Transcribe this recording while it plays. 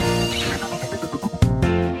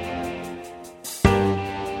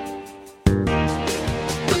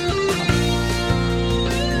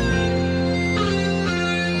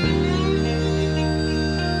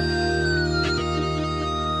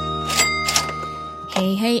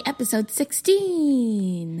Hey, hey, episode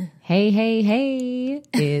 16. Hey, hey, hey,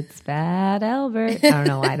 it's Bad Albert. I don't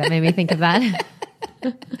know why that made me think of that.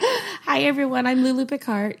 Hi, everyone. I'm Lulu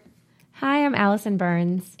Picard. Hi, I'm Allison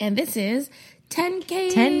Burns. And this is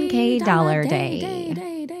 10K dollar day. Day.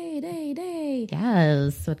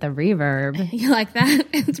 Yes, with the reverb. You like that?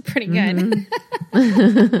 It's pretty good.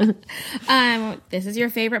 This is your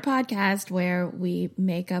favorite podcast where we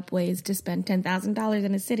make up ways to spend $10,000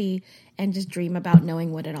 in a city and just dream about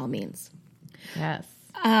knowing what it all means. Yes.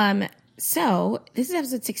 So this is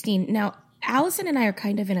episode 16. Now, Allison and I are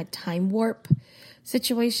kind of in a time warp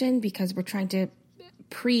situation because we're trying to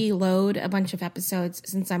preload a bunch of episodes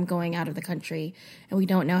since I'm going out of the country and we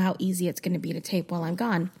don't know how easy it's going to be to tape while I'm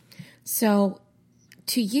gone. So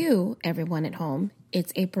to you, everyone at home,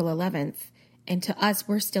 it's April 11th. And to us,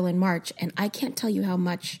 we're still in March. And I can't tell you how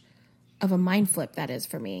much of a mind flip that is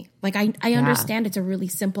for me. Like, I understand it's a really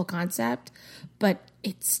simple concept, but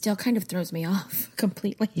it still kind of throws me off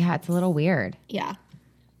completely. Yeah, it's a little weird. Yeah.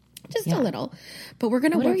 Just a little. But we're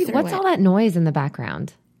going to work through it. What's all that noise in the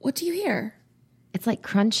background? What do you hear? It's like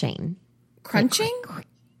crunching. Crunching? Like,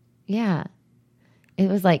 yeah. It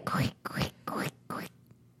was like quick, quick, quick, quick.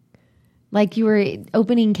 Like you were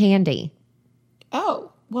opening candy.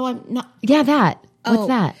 Oh, well, I'm not. Yeah, that. What's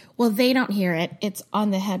that? Well, they don't hear it. It's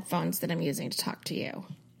on the headphones that I'm using to talk to you.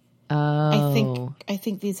 Oh. I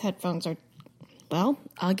think these headphones are, well,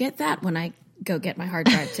 I'll get that when I go get my hard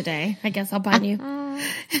drive today. I guess I'll buy new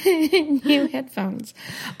headphones.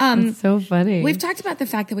 It's so funny. We've talked about the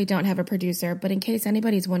fact that we don't have a producer, but in case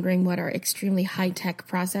anybody's wondering what our extremely high-tech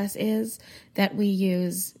process is that we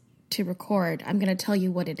use to record, I'm going to tell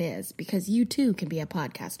you what it is because you too can be a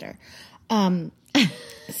podcaster.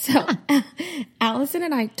 So Allison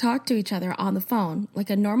and I talk to each other on the phone, like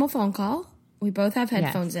a normal phone call. We both have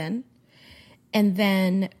headphones in. And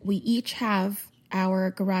then we each have our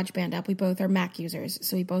GarageBand up. We both are Mac users.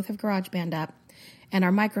 So we both have GarageBand up and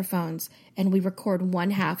our microphones. And we record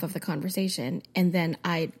one half of the conversation. And then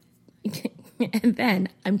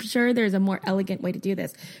I'm sure there's a more elegant way to do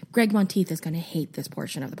this. Greg Monteith is going to hate this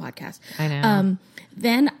portion of the podcast. I know.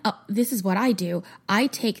 Then this is what I do. I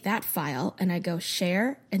take that file and I go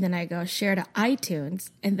share, and then I go share to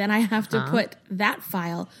iTunes, and then I have to put that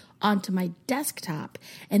file onto my desktop,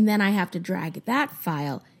 and then I have to drag that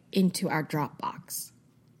file into our Dropbox.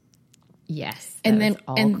 Yes. And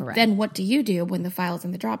then what do you do when the file's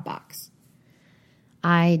in the Dropbox?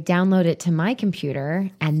 I download it to my computer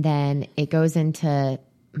and then it goes into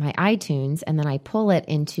my iTunes and then I pull it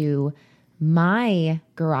into my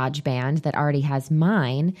GarageBand that already has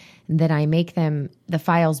mine. And then I make the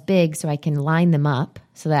files big so I can line them up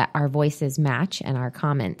so that our voices match and our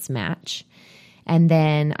comments match. And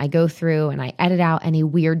then I go through and I edit out any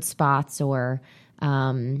weird spots or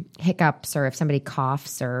hiccups or if somebody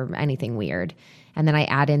coughs or anything weird. And then I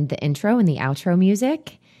add in the intro and the outro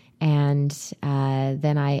music. And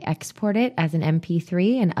then I export it as an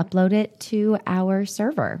MP3 and upload it to our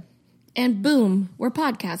server. And boom, we're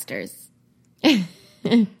podcasters.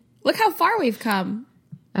 Look how far we've come.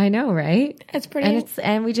 I know, right? It's pretty.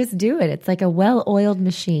 And we just do it. It's like a well-oiled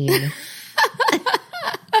machine.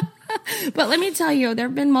 But let me tell you, there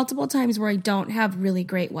have been multiple times where I don't have really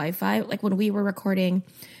great Wi-Fi. Like when we were recording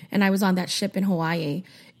and I was on that ship in Hawaii,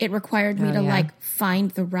 it required me to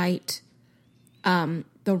find the right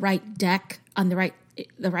deck on the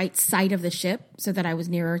right side of the ship so that I was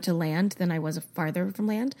nearer to land than I was farther from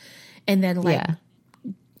land. And then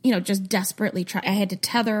just desperately try. I had to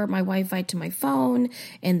tether my Wi-Fi to my phone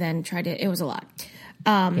and then it was a lot.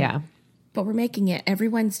 But we're making it every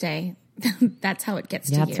Wednesday. That's how it gets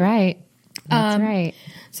to you. That's right. That's right.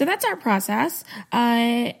 So that's our process.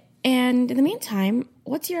 And in the meantime,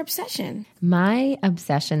 what's your obsession? My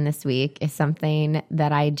obsession this week is something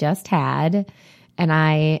that I just had. And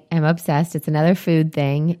I am obsessed. It's another food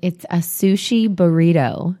thing. It's a sushi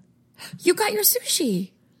burrito. You got your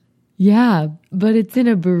sushi. Yeah, but it's in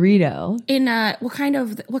a burrito. In what kind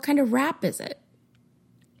of wrap is it?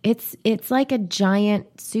 It's like a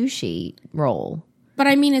giant sushi roll. But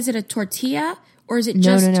I mean, is it a tortilla or is it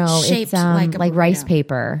just shaped it's, like a burrito? Rice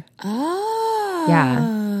paper? Oh,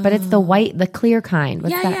 yeah. But it's the clear kind.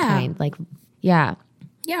 What's that kind? Like, yeah.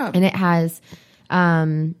 And it has.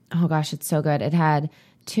 Oh gosh, it's so good. It had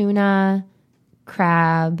tuna,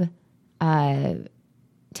 crab,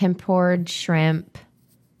 tempered shrimp,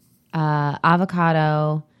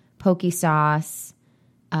 avocado, poke sauce,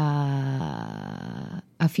 a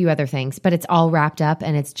few other things, but it's all wrapped up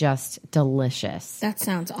and it's just delicious. That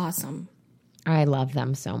sounds awesome. I love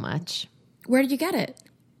them so much. Where did you get it?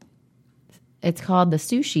 It's called the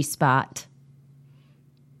Sushi Spot.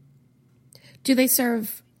 Do they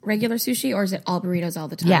serve regular sushi or is it all burritos all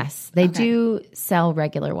the time? Yes, they do sell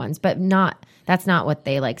regular ones, but that's not what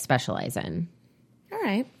they like specialize in. All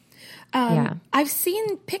right. I've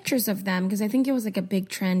seen pictures of them because I think it was like a big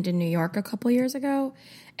trend in New York a couple years ago,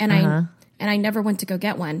 and I never went to go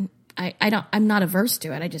get one. I'm not averse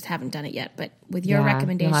to it. I just haven't done it yet. But with your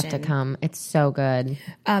recommendation, you'll have to come. It's so good.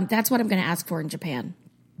 That's what I'm going to ask for in Japan.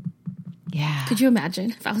 Yeah. Could you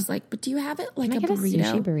imagine if I was like, "But do you have it like a burrito?"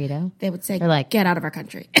 A sushi burrito. They would say, They're like, "Get out of our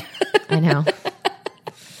country." I know.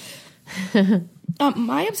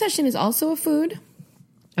 My obsession is also a food.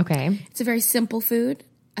 Okay. It's a very simple food.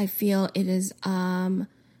 I feel it is an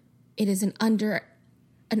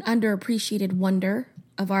underappreciated wonder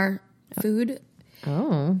of our food.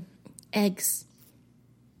 Oh. Eggs.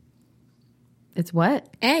 It's what?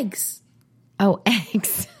 Eggs. Oh,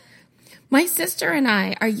 eggs. My sister and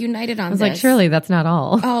I are united on this. I was like, surely that's not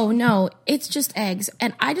all. Oh, no. It's just eggs.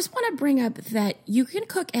 And I just want to bring up that you can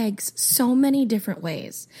cook eggs so many different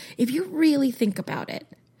ways. If you really think about it.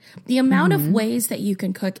 The amount of ways that you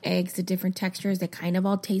can cook eggs, the different textures, they kind of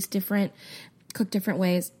all taste different, cook different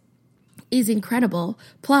ways, is incredible.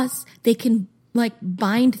 Plus, they can like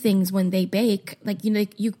bind things when they bake. Like,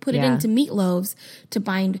 you put it into meatloaves to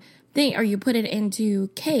bind or you put it into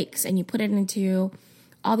cakes and you put it into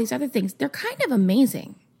all these other things. They're kind of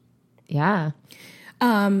amazing. Yeah.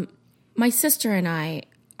 My sister and I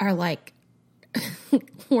are like,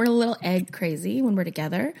 we're a little egg crazy when we're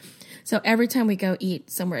together. So every time we go eat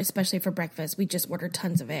somewhere, especially for breakfast, we just order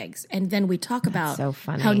tons of eggs. And then we talk about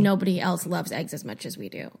how nobody else loves eggs as much as we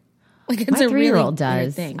do. Like it's My a 3-year-old really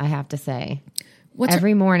does, thing. I have to say.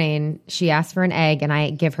 Every morning, she asks for an egg, and I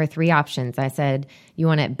give her 3 options. I said, you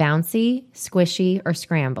want it bouncy, squishy, or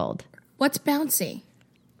scrambled? What's bouncy?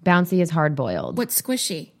 Bouncy is hard-boiled. What's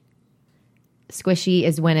squishy? Squishy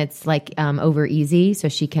is when it's like over easy, so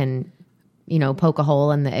she can... poke a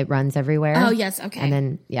hole and it runs everywhere. Oh, yes. Okay.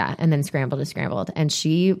 And then scrambled is scrambled. And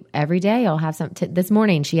every day I'll have some. This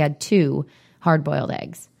morning she had 2 hard-boiled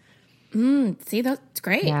eggs. See, that's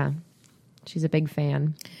great. Yeah. She's a big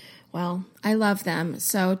fan. Well, I love them.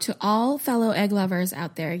 So to all fellow egg lovers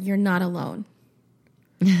out there, you're not alone.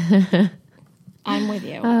 I'm with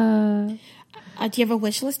you. Do you have a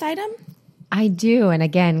wish list item? I do. And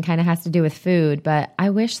again, kind of has to do with food, but I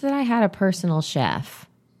wish that I had a personal chef.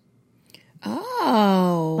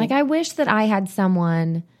 Oh. Like I wish that I had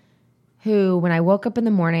someone who, when I woke up in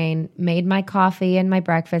the morning, made my coffee and my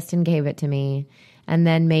breakfast and gave it to me, and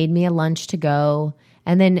then made me a lunch to go,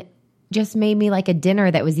 and then just made me like a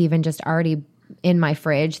dinner that was even just already in my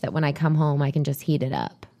fridge that when I come home, I can just heat it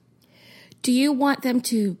up. Do you want them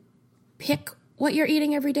to pick what you're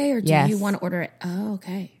eating every day, or do you want to order it? Oh,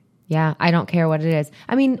 okay. Yeah, I don't care what it is.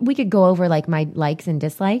 I mean, we could go over like my likes and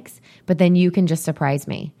dislikes, but then you can just surprise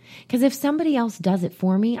me. Because if somebody else does it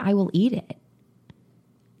for me, I will eat it.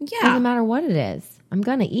 Yeah. Doesn't matter what it is. I'm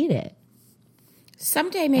going to eat it.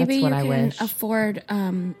 Someday maybe you can afford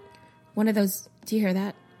one of those. Do you hear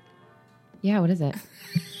that? Yeah, what is it?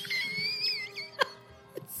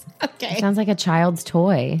 Okay. It sounds like a child's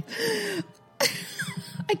toy.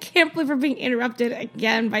 I can't believe we're being interrupted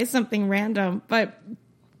again by something random, but...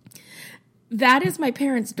 That is my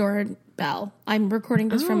parents' doorbell. I'm recording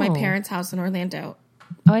this from my parents' house in Orlando.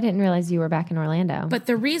 Oh, I didn't realize you were back in Orlando. But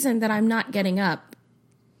the reason that I'm not getting up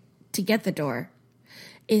to get the door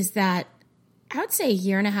is that I would say a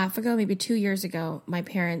year and a half ago, maybe 2 years ago, my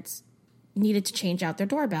parents needed to change out their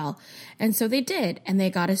doorbell. And so they did. And they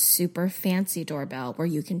got a super fancy doorbell where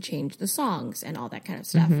you can change the songs and all that kind of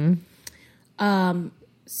stuff. Mm-hmm.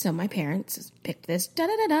 So my parents picked this.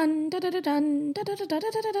 Da-da-da-dun, da-da-da-dun,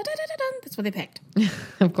 da-da-da-da-da-da-da-da-da-dun. That's what they picked.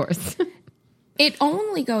 Of course. It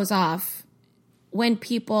only goes off when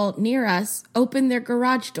people near us open their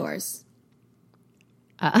garage doors.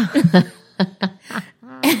 And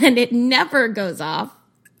it never goes off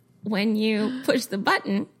when you push the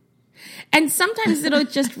button. And sometimes it'll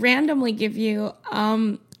just randomly give you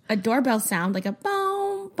a doorbell sound, like a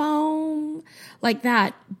boom, boom, like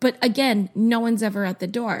that. But again, no one's ever at the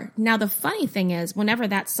door. Now, the funny thing is, whenever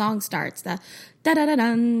that song starts, the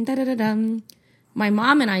da-da-da-dun, da-da-da-dun, my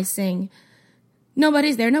mom and I sing,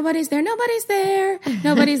 nobody's there, nobody's there, nobody's there,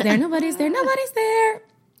 nobody's there, nobody's there, nobody's there.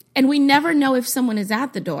 And we never know if someone is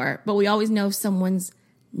at the door, but we always know if someone's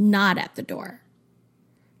not at the door.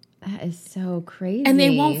 That is so crazy. And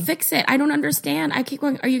they won't fix it. I don't understand. I keep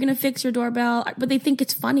going, are you going to fix your doorbell? But they think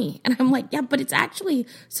it's funny. And I'm like, yeah, but it's actually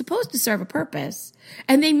supposed to serve a purpose.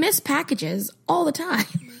 And they miss packages all the time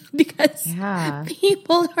because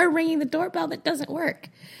people are ringing the doorbell that doesn't work.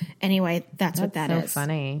 Anyway, that's what that so is.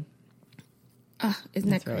 Funny.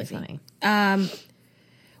 Isn't that crazy? Really funny.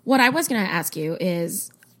 What I was going to ask you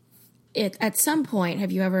is, at some point,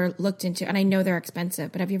 have you ever looked into, and I know they're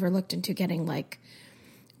expensive, but have you ever looked into getting like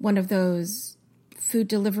one of those food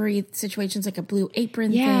delivery situations, like a Blue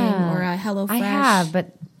Apron thing or a HelloFresh? I have,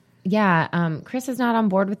 but Chris is not on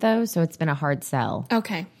board with those, so it's been a hard sell.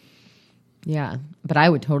 Okay. Yeah, but I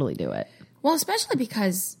would totally do it. Well, especially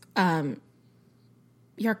because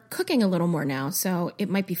you're cooking a little more now, so it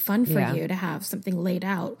might be fun for you to have something laid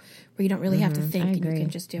out where you don't really have to think and you can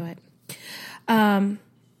just do it.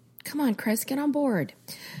 Come on, Chris, get on board.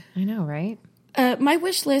 I know, right? My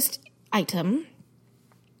wish list item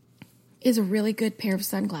is a really good pair of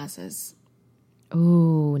sunglasses.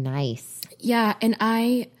 Ooh, nice. Yeah, and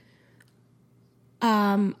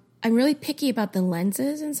I'm really picky about the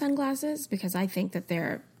lenses in sunglasses because I think that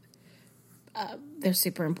they're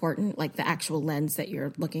super important, like the actual lens that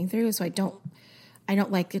you're looking through. So I don't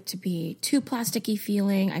like it to be too plasticky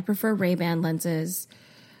feeling. I prefer Ray-Ban lenses.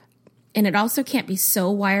 And it also can't be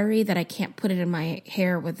so wiry that I can't put it in my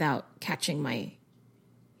hair without catching my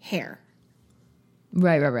hair.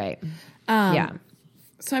 Right. Yeah.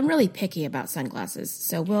 So I'm really picky about sunglasses.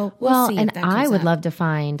 So we'll see. And if that I comes would up. love to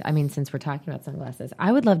find, I mean, since we're talking about sunglasses,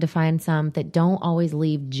 I would love to find some that don't always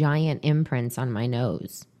leave giant imprints on my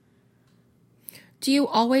nose. Do you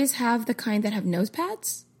always have the kind that have nose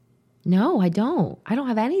pads? No, I don't. I don't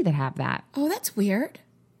have any that have that. Oh, that's weird.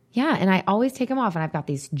 Yeah, and I always take them off, and I've got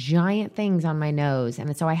these giant things on my nose.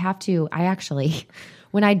 And so I actually,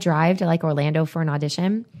 when I drive to like Orlando for an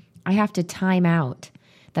audition, I have to time out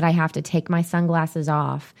that I have to take my sunglasses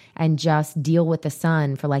off and just deal with the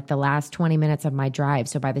sun for like the last 20 minutes of my drive.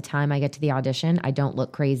 So by the time I get to the audition, I don't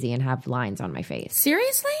look crazy and have lines on my face.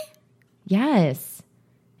 Seriously? Yes.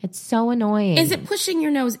 It's so annoying. Is it pushing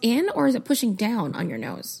your nose in or is it pushing down on your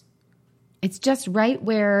nose? It's just right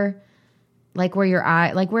where your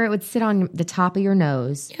eye, like where it would sit on the top of your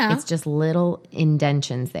nose. Yeah. It's just little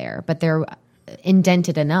indentions there, but they're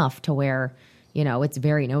indented enough to where, it's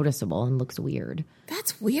very noticeable and looks weird.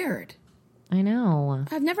 That's weird. I know.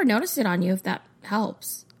 I've never noticed it on you, if that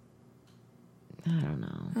helps. I don't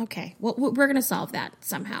know. Okay. Well, we're going to solve that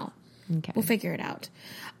somehow. Okay. We'll figure it out.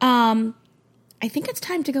 I think it's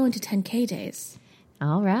time to go into 10K days.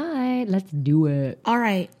 All right. Let's do it. All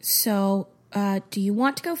right. So, do you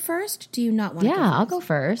want to go first? Do you not want to go first? Yeah, I'll go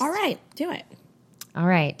first. All right. Do it. All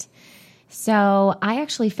right. So I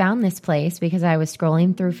actually found this place because I was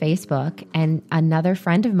scrolling through Facebook and another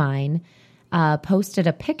friend of mine posted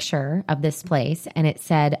a picture of this place and it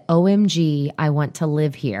said, OMG, I want to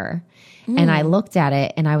live here. And I looked at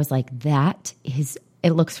it and I was like,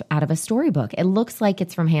 it looks out of a storybook. It looks like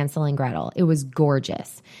it's from Hansel and Gretel. It was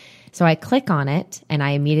gorgeous. So I click on it and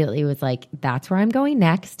I immediately was like, that's where I'm going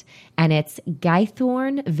next. And it's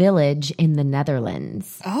Guythorne Village in the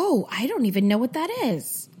Netherlands. Oh, I don't even know what that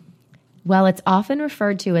is. Well, it's often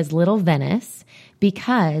referred to as Little Venice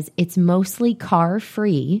because it's mostly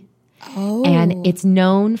car-free. Oh. And it's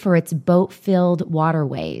known for its boat-filled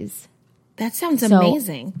waterways. That sounds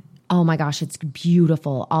amazing. Oh my gosh, it's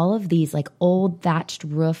beautiful. All of these like old thatched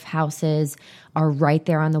roof houses are right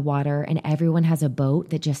there on the water and everyone has a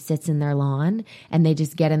boat that just sits in their lawn and they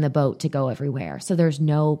just get in the boat to go everywhere. So there's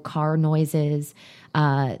no car noises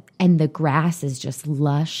and the grass is just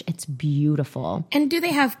lush. It's beautiful. And do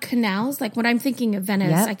they have canals? Like when I'm thinking of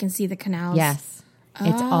Venice, I can see the canals. Yes.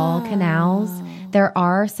 It's all canals. There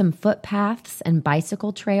are some footpaths and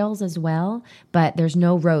bicycle trails as well, but there's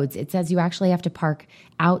no roads. It says you actually have to park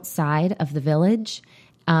outside of the village,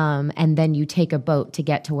 and then you take a boat to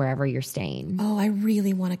get to wherever you're staying. Oh, I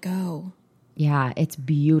really want to go. Yeah, it's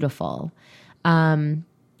beautiful.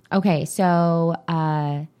 Okay, so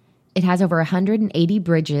it has over 180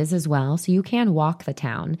 bridges as well, so you can walk the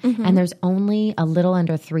town. Mm-hmm. And there's only a little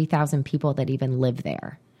under 3,000 people that even live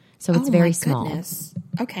there. So it's very small. Goodness.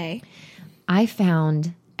 Okay. I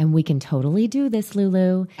found, and we can totally do this,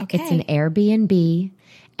 Lulu. Okay. It's an Airbnb,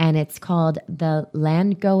 and it's called the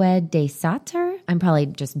Landgoed de Sater. I'm probably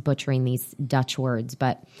just butchering these Dutch words,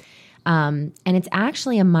 but and it's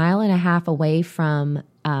actually a mile and a half away from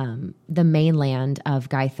the mainland of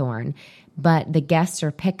Guythorne. But the guests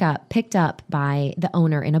are picked up by the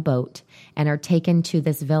owner in a boat and are taken to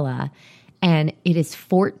this villa, and it is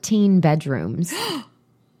 14 bedrooms.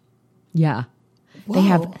 Yeah. Whoa. They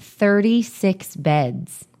have 36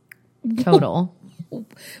 beds total.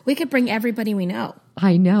 We could bring everybody we know.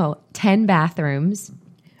 I know. 10 bathrooms.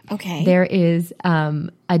 Okay. There is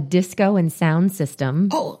a disco and sound system.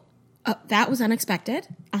 Oh, that was unexpected.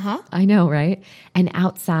 Uh-huh. I know, right? And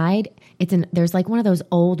outside, there's like one of those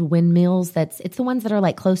old windmills it's the ones that are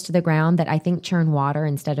like close to the ground that I think churn water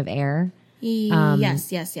instead of air. Yes.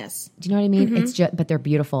 Do you know what I mean? It's just, but they're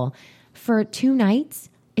beautiful. For 2 nights,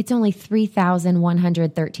 it's only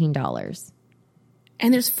 $3,113.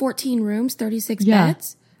 And there's 14 rooms, 36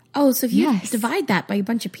 beds? Oh, so if you divide that by a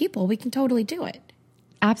bunch of people, we can totally do it.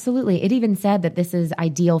 Absolutely. It even said that this is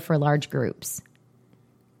ideal for large groups.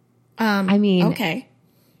 Okay.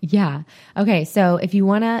 Yeah. Okay. So if you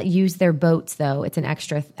want to use their boats, though, it's an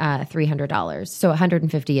extra $300. So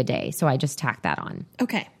 $150 a day. So I just tacked that on.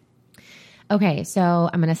 Okay. Okay. So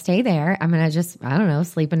I'm going to stay there. I'm going to just, I don't know,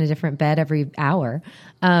 sleep in a different bed every hour.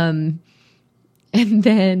 And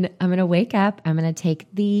then I'm going to wake up. I'm going to take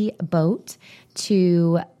the boat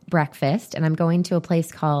to breakfast, and I'm going to a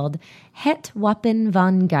place called Het Wapen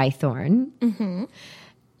van Gijthorn. Mm-hmm.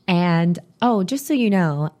 And, just so you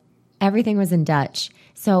know, everything was in Dutch.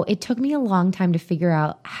 So it took me a long time to figure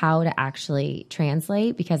out how to actually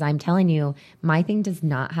translate, because I'm telling you, my thing does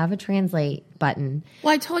not have a translate button.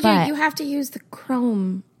 Well, I told you have to use the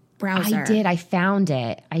Chrome browser. I did. I found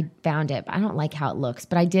it. But I don't like how it looks.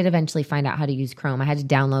 But I did eventually find out how to use Chrome. I had to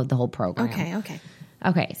download the whole program.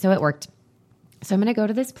 Okay, so it worked. So I'm going to go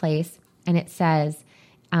to this place, and it says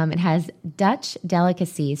it has Dutch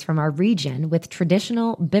delicacies from our region with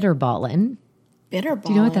traditional bitterballen. Bitterballen? Do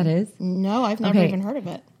you know what that is? No, I've never even heard of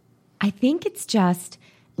it. I think it's just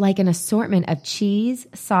like an assortment of cheese,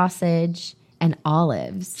 sausage, and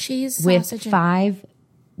olives. Cheese, with sausage, 5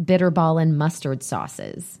 bitterballen mustard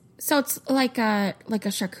sauces. So it's like a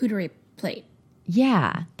charcuterie plate.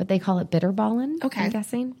 Yeah, but they call it bitterballen, okay. I'm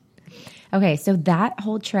guessing. Okay, so that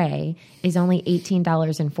whole tray is only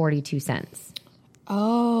 $18.42.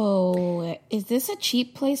 Oh, is this a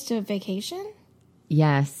cheap place to vacation?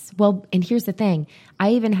 Yes. Well, and here's the thing.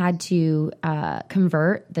 I even had to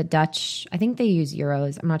convert the Dutch. I think they use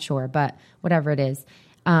euros. I'm not sure, but whatever it is.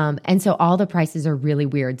 And so all the prices are really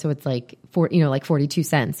weird. So it's like 42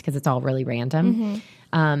 cents because it's all really random.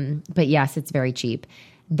 Mm-hmm. But yes, it's very cheap.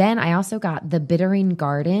 Then I also got the Bittering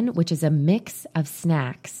Garden, which is a mix of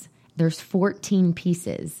snacks. There's 14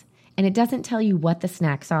 pieces. And it doesn't tell you what the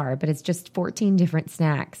snacks are, but it's just 14 different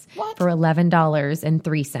snacks for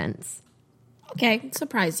 $11.03. Okay,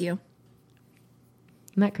 surprise you.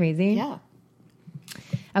 Isn't that crazy? Yeah.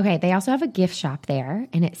 Okay, they also have a gift shop there,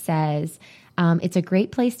 and it says it's a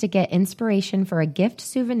great place to get inspiration for a gift,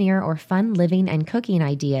 souvenir, or fun living and cooking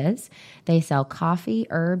ideas. They sell coffee,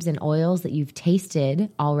 herbs, and oils that you've tasted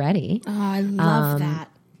already. Oh, I love that.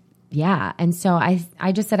 Yeah, and so I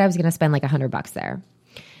just said I was going to spend like $100 there.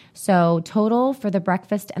 So total for the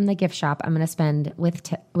breakfast and the gift shop, I'm going to spend with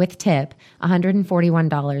tip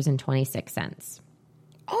 $141.26.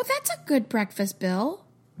 Oh, that's a good breakfast bill.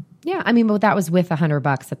 Yeah, I mean, but that was with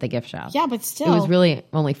 $100 at the gift shop. Yeah, but still, it was really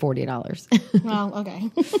only $40. Well,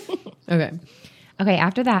 okay. Okay.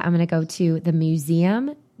 After that, I'm going to go to the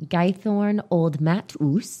museum, Gijthorn Old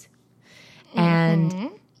Mathuis,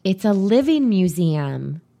 and it's a living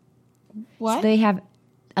museum. What? So they have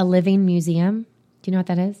a living museum. Do you know what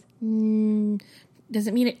that is? Does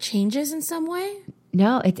it mean it changes in some way?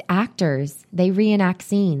 No, it's actors. They reenact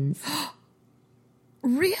scenes.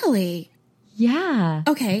 Really? Yeah.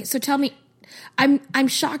 Okay, so tell me, I'm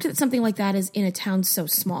shocked that something like that is in a town so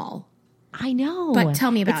small. I know. But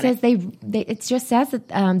tell me about it. It just says that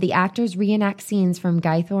the actors reenact scenes from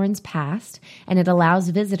Gijthorn's past, and it allows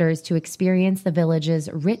visitors to experience the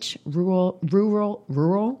village's rich rural.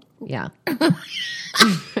 Yeah.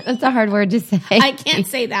 That's a hard word to say. I can't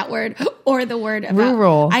say that word or the word about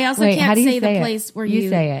rural. I also can't say the place where you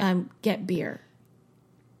say it. Get beer.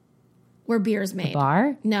 Where beer is made. A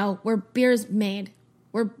bar? No, where beer is made.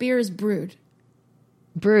 Where beer is brewed.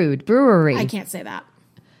 Brewery. I can't say that.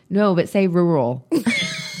 No, but say rural.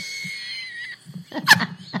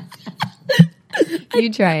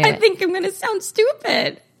 You try it. I think I'm going to sound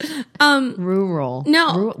stupid. Rural.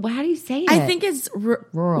 No. Rural. Well, how do you say it? I think it's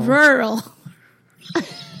rural. Rural.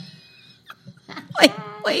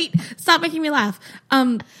 Wait. Stop making me laugh.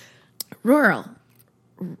 Rural.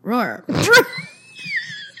 Rural.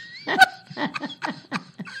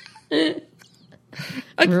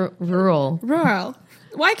 Rural.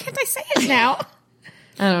 Why can't I say it now?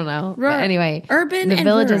 I don't know. But anyway, urban the and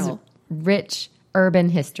village's rural. Rich urban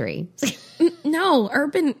history. No,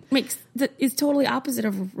 urban is totally opposite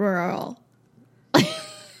of rural.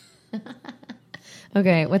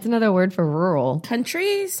 Okay, what's another word for rural?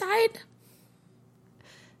 Countryside?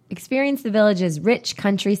 Experience the village's rich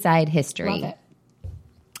countryside history. Love it.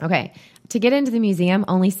 Okay, to get into the museum,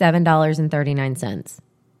 only $7.39.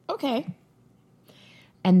 Okay.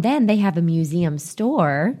 And then they have a museum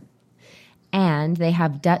store, and they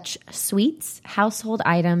have Dutch sweets, household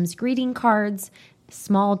items, greeting cards,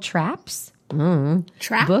 small traps,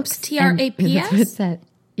 Traps? books. Traps? It said.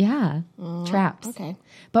 Yeah, traps. Okay.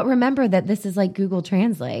 But remember that this is like Google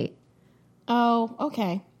Translate. Oh,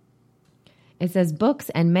 okay. It says books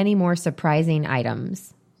and many more surprising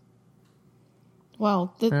items.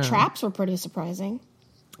 Well, the traps were pretty surprising.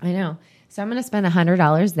 I know. So I'm going to spend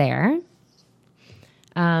 $100 there.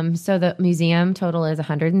 So the museum total is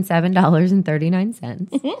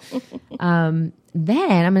 $107.39.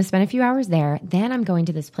 Then I'm going to spend a few hours there. Then I'm going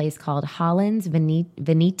to this place called Holland's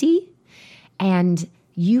Veneti. And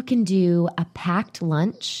you can do a packed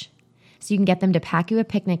lunch. So you can get them to pack you a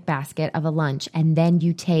picnic basket of a lunch. And then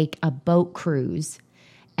you take a boat cruise.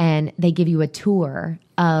 And they give you a tour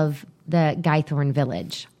of the Guythorne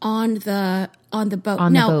Village. On the boat. On the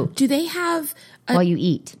boat. Do they have... while you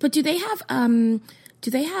eat. But do they have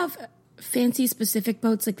fancy specific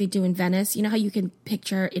boats like they do in Venice? You know how you can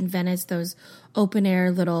picture in Venice those open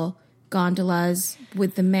air little gondolas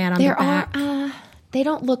with the man on the back? They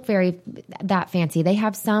don't look that fancy. They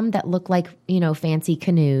have some that look like, fancy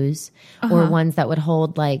canoes or ones that would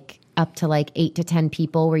hold like up to like 8 to 10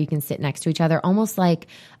 people where you can sit next to each other. Almost like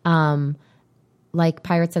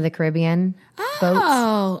Pirates of the Caribbean boats.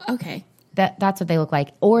 Oh, okay. That's what they look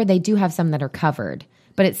like. Or they do have some that are covered,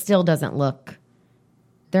 but it still doesn't look,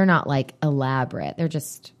 they're not like elaborate. They're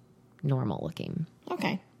just normal looking.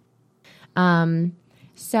 Okay.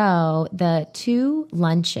 So the two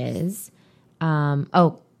lunches,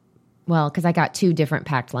 because I got two different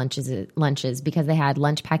packed lunches because they had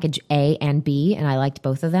lunch package A and B, and I liked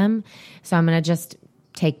both of them. So I'm going to just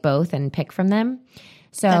take both and pick from them.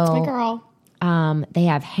 So that's my girl. They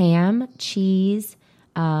have ham, cheese,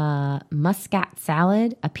 muscat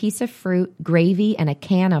salad, a piece of fruit, gravy, and a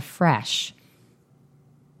can of fresh.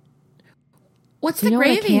 What's the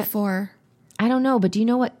gravy for? I don't know, but do you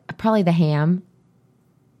know what? Probably the ham.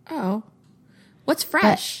 Oh. What's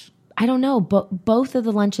fresh? But I don't know, but both of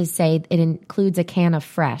the lunches say it includes a can of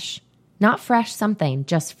fresh. Not fresh something,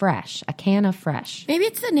 just fresh. A can of fresh. Maybe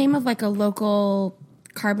it's the name of like a local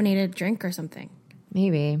carbonated drink or something.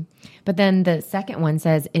 Maybe. But then the second one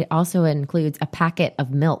says it also includes a packet of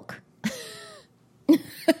milk.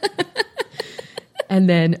 And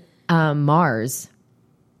then Mars.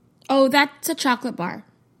 Oh, that's a chocolate bar.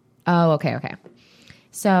 Oh, okay.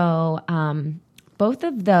 So both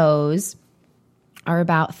of those are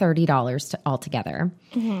about $30 altogether.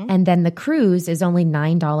 Mm-hmm. And then the cruise is only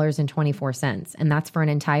 $9.24. And that's for an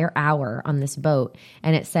entire hour on this boat.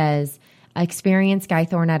 And it says, experience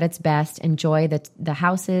Guythorne at its best. Enjoy the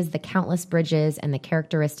houses, the countless bridges, and the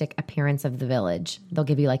characteristic appearance of the village. They'll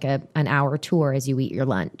give you like an hour tour as you eat your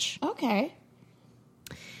lunch. Okay.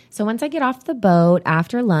 So once I get off the boat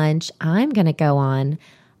after lunch, I'm going to go on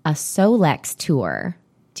a Solex tour.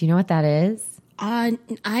 Do you know what that is?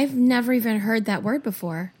 I've never even heard that word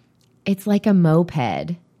before. It's like a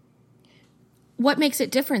moped. What makes it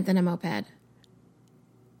different than a moped?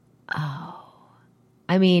 Oh,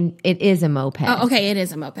 I mean, it is a moped. Oh, okay, it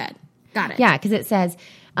is a moped. Got it. Yeah, because it says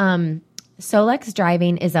Solex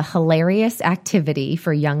driving is a hilarious activity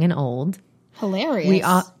for young and old.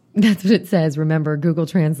 Hilarious? That's what it says. Remember, Google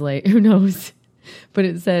Translate. Who knows? But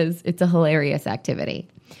it says it's a hilarious activity.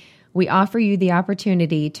 We offer you the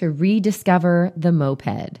opportunity to rediscover the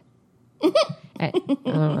moped. I don't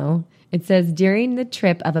know. It says, during the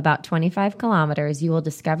trip of about 25 kilometers, you will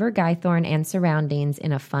discover Guythorne and surroundings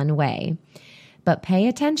in a fun way. But pay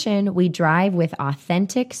attention, we drive with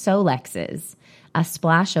authentic Solexes. A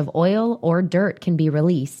splash of oil or dirt can be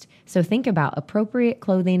released, so think about appropriate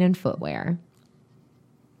clothing and footwear.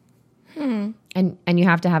 And you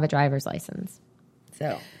have to have a driver's license.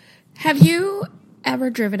 So, have you ever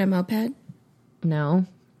driven a moped? No.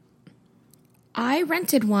 I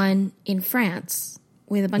rented one in France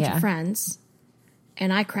with a bunch of friends,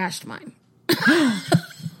 and I crashed mine.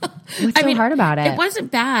 What's so hard about it? It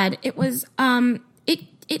wasn't bad. It was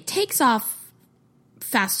it takes off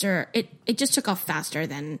faster. It just took off faster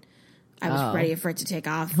than I was ready for it to take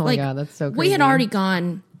off. Oh my God, that's so crazy. We had already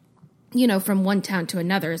gone, from one town to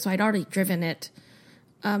another, so I'd already driven it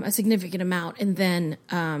a significant amount, and then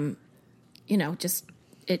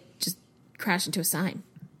it just crashed into a sign.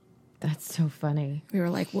 That's so funny. We were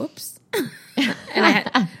like, whoops. And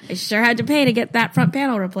I sure had to pay to get that front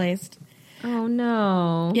panel replaced. Oh,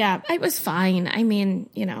 no. Yeah, it was fine. I mean,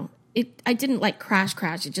 I didn't like crash.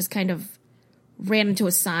 It just kind of ran into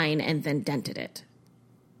a sign and then dented it.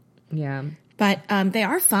 Yeah. But they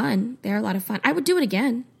are fun. They're a lot of fun. I would do it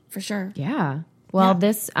again, for sure. Yeah. Well,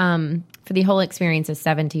 this, for the whole experience, is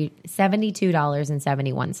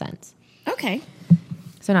 $72.71. Okay.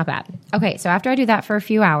 So not bad. Okay, so after I do that for a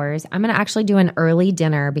few hours, I'm going to actually do an early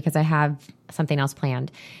dinner because I have something else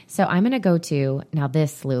planned. So I'm going to go to, now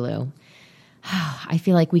this, Lulu, I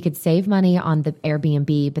feel like we could save money on the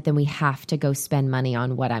Airbnb, but then we have to go spend money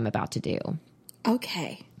on what I'm about to do.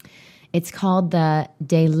 Okay. It's called the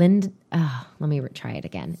De Lind. Let me try it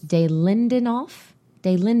again. De Lindenhof.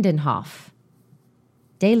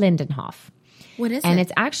 What is And it?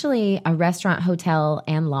 it's actually a restaurant, hotel,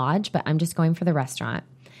 and lodge, but I'm just going for the restaurant.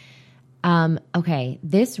 Okay,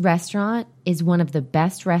 this restaurant is one of the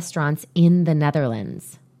best restaurants in the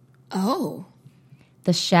Netherlands. Oh.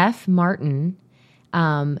 The chef, Martin,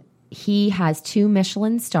 he has 2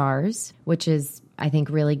 Michelin stars, which is, I think,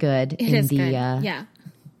 really good in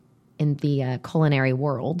the culinary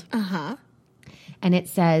world. Uh-huh. And it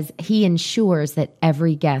says he ensures that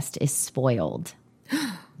every guest is spoiled.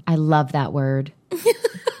 I love that word.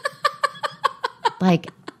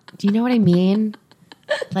 Like, do you know what I mean?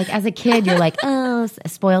 Like, as a kid, you're like, oh,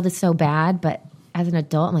 spoiled is so bad. But as an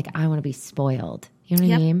adult, I'm like, I want to be spoiled. You know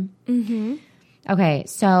what I mean? Mm-hmm. Okay,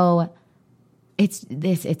 so it's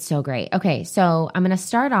so great. Okay, so I'm going to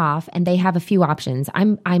start off, and they have a few options.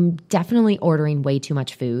 I'm definitely ordering way too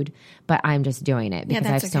much food, but I'm just doing it because I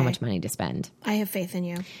have so much money to spend. I have faith in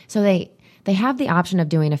you. So they have the option of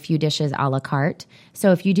doing a few dishes a la carte.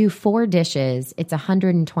 So if you do 4 dishes, it's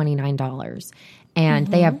 $129. And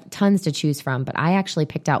they have tons to choose from. But I actually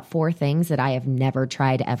picked out 4 things that I have never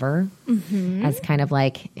tried ever as kind of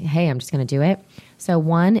like, hey, I'm just going to do it. So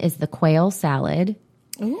one is the quail salad.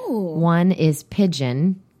 Ooh. One is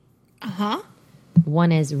pigeon. Uh-huh.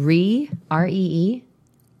 One is R-E-E.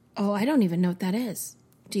 Oh, I don't even know what that is.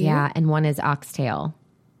 Do you? Yeah, and one is oxtail.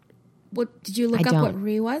 What did you look up what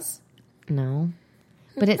Ree was? No.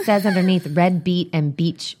 But it says underneath red beet and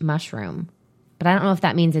beach mushroom. But I don't know if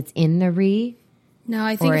that means it's in the Ree. No,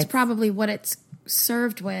 I think it's probably what it's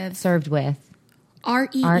served with. Served with.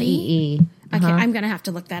 R-E-E? R-E-E. Okay, I'm going to have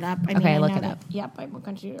to look that up. I look it up. Yep, I'm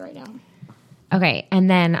going to do it right now. Okay, and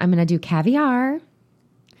then I'm going to do caviar.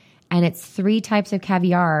 And it's 3 types of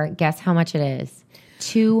caviar. Guess how much it is?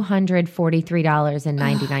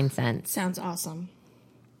 $243.99. Sounds awesome.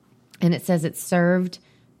 And it says it's served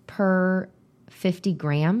per 50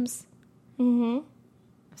 grams. Mm-hmm.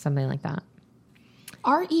 Something like that.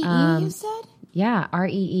 R-E-E, you said? Yeah,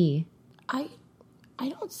 R-E-E. I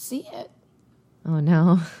don't see it. Oh,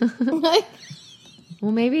 no.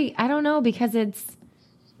 Well, maybe, I don't know, because it's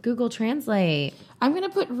Google Translate. I'm going to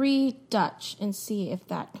put Dutch and see if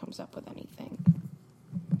that comes up with anything.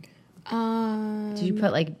 Did you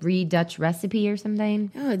put like Dutch recipe or something?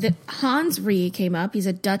 Oh, Hans Ree came up. He's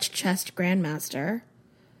a Dutch chess grandmaster.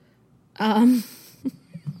 I'm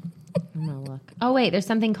going to look. Oh, wait, there's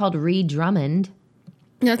something called Drummond.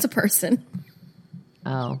 No, it's a person.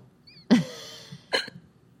 Oh.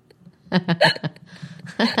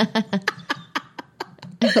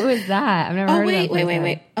 Who is that? I've never heard of that.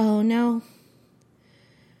 Wait. Oh, no.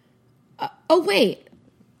 Wait.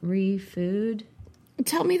 Food.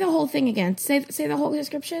 Tell me the whole thing again. Say the whole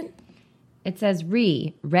description. It says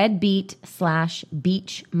red beet /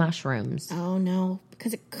 beach mushrooms. Oh, no.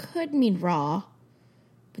 Because it could mean raw,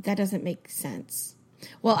 but that doesn't make sense.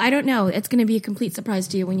 Well, I don't know. It's going to be a complete surprise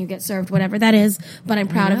to you when you get served whatever that is, but I'm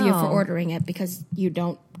proud of you for ordering it because you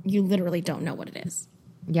literally don't know what it is.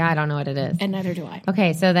 Yeah, I don't know what it is. And neither do I.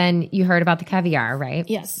 Okay, so then you heard about the caviar, right?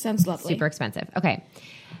 Yes, sounds lovely. Super expensive. Okay.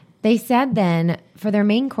 They said then for their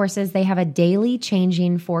main courses, they have a daily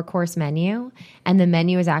changing 4-course menu, and the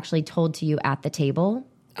menu is actually told to you at the table.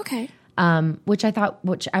 Okay. Which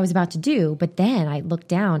I was about to do, but then I looked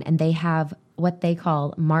down and they have what they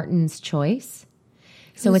call Martin's Choice.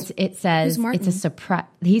 So it says it's a surprise.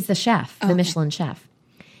 He's the chef, the Michelin chef.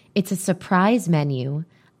 It's a surprise menu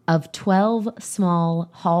of 12 small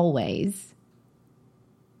hallways.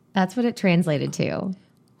 That's what it translated to.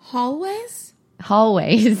 Hallways?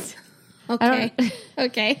 Hallways. Okay.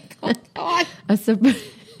 Okay. Go on.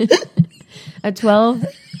 12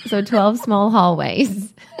 small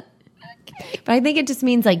hallways. Okay. But I think it just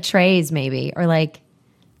means like trays maybe, or like,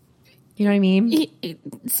 you know what I mean?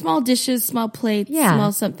 Small dishes, small plates,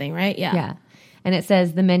 small something, right? Yeah. Yeah. And it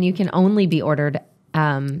says the menu can only be ordered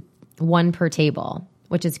 1 per table,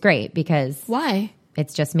 which is great because... Why?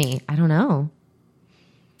 It's just me. I don't know.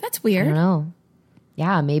 That's weird. I don't know.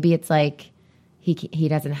 Yeah, maybe it's like he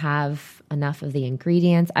doesn't have enough of the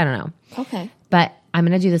ingredients. I don't know. Okay. But I'm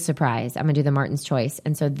going to do the surprise. I'm going to do the Martin's Choice.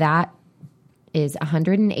 And so that is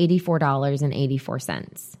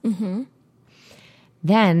 $184.84. Mm-hmm.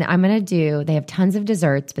 Then I'm going to do, they have tons of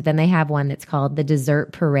desserts, but then they have one that's called the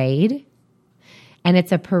Dessert Parade. And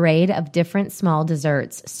it's a parade of different small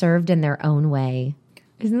desserts served in their own way.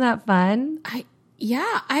 Isn't that fun? I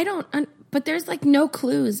don't, but there's like no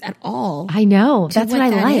clues at all. I know. That's what I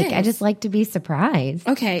like. is. I just like to be surprised.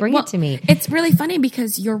 Okay. Bring it to me. It's really funny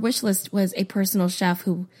because your wish list was a personal chef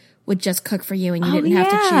who would just cook for you and you didn't have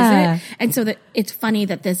to choose it. And so that it's funny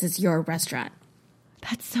that this is your restaurant.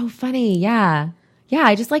 That's so funny. Yeah. Yeah.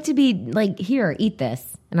 I just like to be like, here, eat this.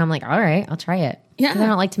 And I'm like, all right, I'll try it. Yeah. Because I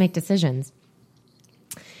don't like to make decisions.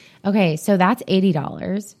 Okay. So that's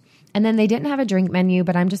 $80. And then they didn't have a drink menu,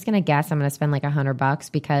 but I'm just going to guess I'm going to spend like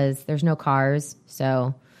 $100 because there's no cars.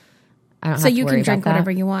 So I don't have to worry about that. So you can drink whatever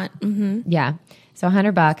you want. Mm-hmm. Yeah. So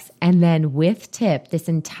 $100. And then with tip, this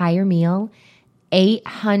entire meal,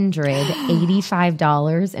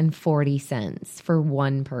 $885.40 for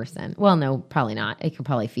one person. Well, no, probably not. It could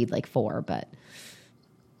probably feed like 4, but.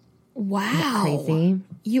 Wow. Crazy.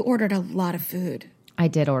 You ordered a lot of food. I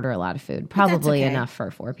did order a lot of food. Probably enough for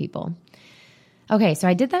 4 people. Okay, so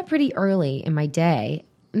I did that pretty early in my day.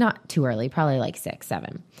 Not too early, probably like 6,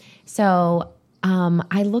 7. So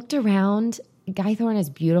I looked around. Guythorne is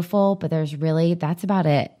beautiful, but that's about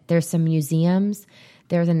it. There's some museums.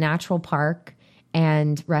 There's a natural park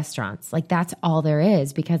and restaurants. Like that's all there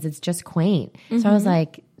is because it's just quaint. Mm-hmm. So I was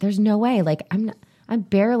like, there's no way. Like I'm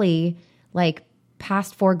barely like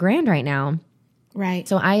past $4,000 right now. Right.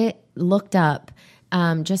 So I looked up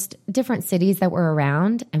just different cities that were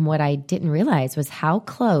around. And what I didn't realize was how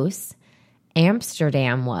close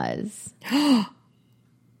Amsterdam was.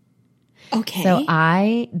 Okay. So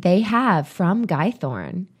they have from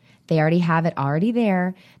Guythorne, they already have it already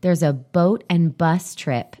there. There's a boat and bus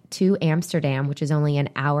trip to Amsterdam, which is only an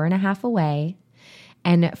hour and a half away.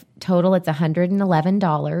 And total, it's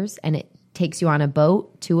 $111. And it takes you on a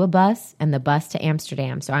boat to a bus and the bus to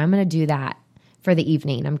Amsterdam. So I'm going to do that for the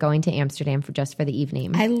evening. I'm going to Amsterdam just for the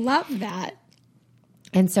evening. I love that.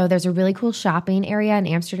 And so there's a really cool shopping area in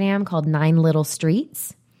Amsterdam called 9 Little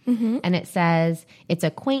Streets. Mm-hmm. And it says, it's a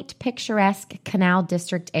quaint, picturesque canal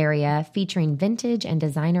district area featuring vintage and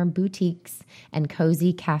designer boutiques and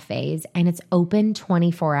cozy cafes. And it's open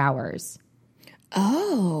 24 hours.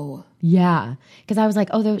 Oh. Yeah. Because I was like,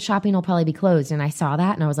 oh, the shopping will probably be closed. And I saw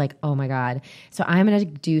that and I was like, oh my God. So I'm going to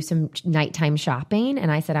do some nighttime shopping.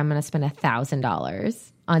 And I said, I'm going to spend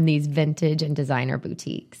 $1,000 on these vintage and designer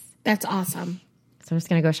boutiques. That's awesome. So I'm just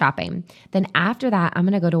going to go shopping. Then after that, I'm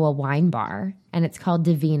going to go to a wine bar and it's called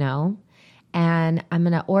Divino. And I'm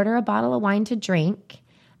going to order a bottle of wine to drink,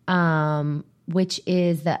 which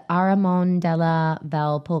is the Aramondella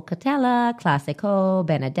Valpolicella Classico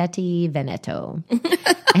Benedetti Veneto.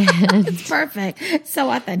 It's perfect. So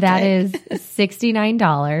authentic. That is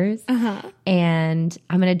 $69. Uh-huh. And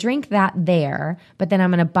I'm going to drink that there, but then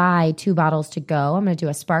I'm going to buy 2 bottles to go. I'm going to do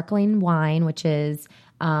a sparkling wine, which is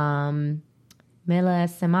Millesimoto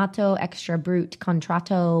Extra Brut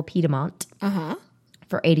Contratto Piedmont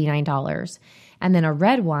for $89. And then a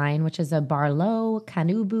red wine, which is a Barolo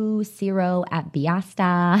Canubu Ciro at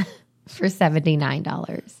Biasta for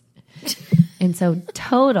 $79. And so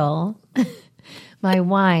total, my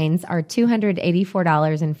wines are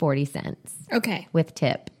 $284.40. Okay. With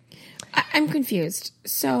tip. I'm confused.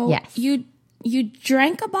 So yes. you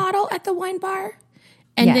drank a bottle at the wine bar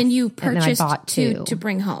and then you purchased then I bought 2 to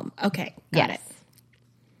bring home. Okay. Got it.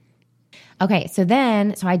 Okay, so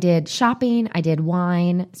I did shopping, I did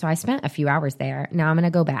wine, so I spent a few hours there. Now I'm going to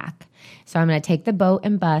go back. So I'm going to take the boat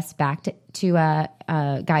and bus back to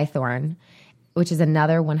Guythorne, which is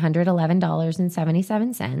another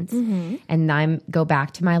 $111.77. Mm-hmm. And I go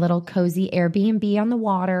back to my little cozy Airbnb on the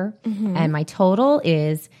water, and my total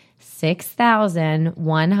is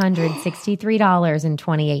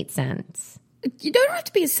 $6,163.28. You don't have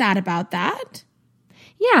to be sad about that.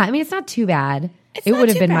 Yeah, I mean, it's not too bad. It would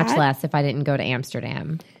have been much less if I didn't go to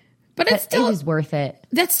Amsterdam. But it was worth it.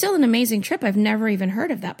 That's still an amazing trip. I've never even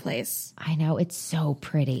heard of that place. I know. It's so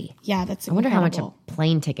pretty. Yeah, that's incredible. I wonder how much a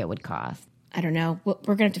plane ticket would cost. I don't know. We're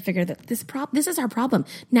going to have to figure that this is our problem.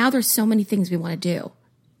 Now there's so many things we want to do.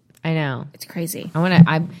 I know. It's crazy.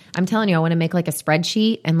 I'm telling you, I want to make like a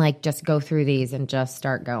spreadsheet and like just go through these and just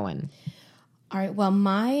start going. All right. Well,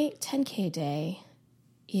 my 10K day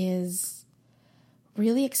is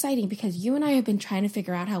really exciting because you and I have been trying to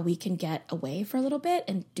figure out how we can get away for a little bit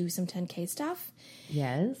and do some 10K stuff.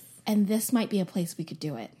 Yes. And this might be a place we could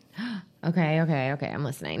do it. Okay. I'm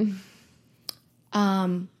listening.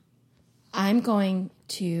 I'm going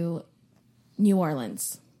to New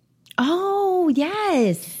Orleans. Oh,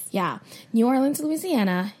 yes. Yeah. New Orleans,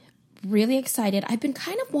 Louisiana. Really excited. I've been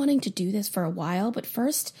kind of wanting to do this for a while, but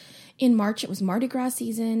first in March, it was Mardi Gras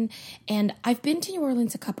season. And I've been to New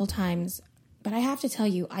Orleans a couple times. But I have to tell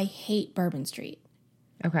you, I hate Bourbon Street.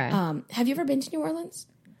 Okay. Have you ever been to New Orleans?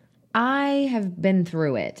 I have been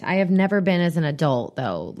through it. I have never been as an adult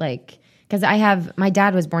though. Like, because my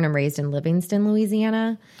dad was born and raised in Livingston,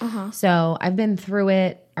 Louisiana. So I've been through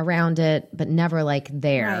it, around it, but never like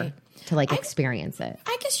there Right. to like experience it.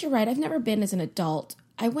 I guess you're right. I've never been as an adult.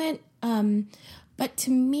 I went, but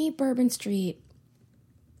to me, Bourbon Street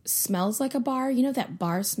smells like a bar. You know that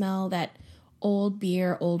bar smell, that old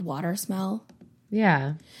beer, old water smell?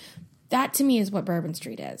 Yeah. That to me is what Bourbon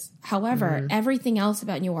Street is. However, everything else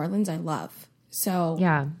about New Orleans I love. So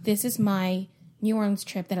this is my New Orleans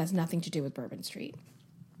trip that has nothing to do with Bourbon Street.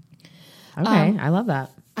 Okay. I love that.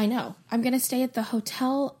 I know. I'm going to stay at the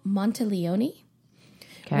Hotel Monteleone,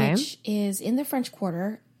 Okay. which is in the French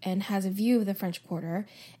Quarter and has a view of the French Quarter.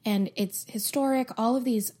 And it's historic. All of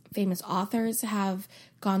these famous authors have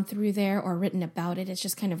gone through there or written about it. It's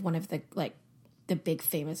just kind of one of the big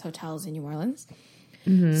famous hotels in New Orleans.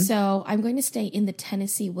 So I'm going to stay in the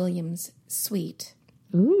Tennessee Williams suite.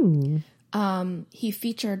 Ooh. He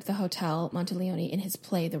featured the Hotel Monteleone in his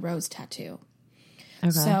play, The Rose Tattoo. Okay.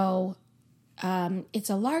 So it's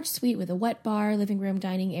a large suite with a wet bar, living room,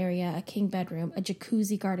 dining area, a king bedroom, a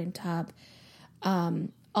jacuzzi, garden tub,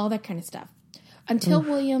 all that kind of stuff. Until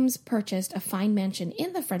Williams purchased a fine mansion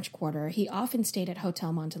in the French Quarter, he often stayed at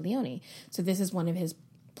Hotel Monteleone. So this is one of his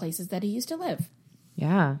places that he used to live.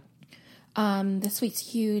 Yeah. The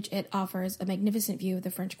suite's huge. It offers a magnificent view of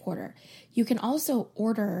the French Quarter. You can also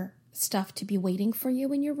order stuff to be waiting for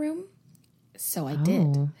you in your room. So I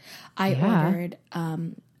did. I ordered a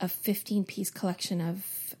 15-piece collection of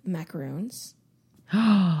macaroons.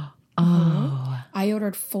 I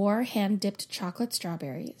ordered 4 hand-dipped chocolate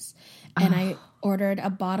strawberries. And I ordered a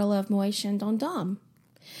bottle of Moët Chandon Dame.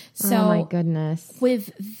 So oh, my goodness.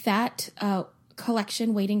 with that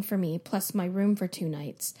collection waiting for me, plus my room for 2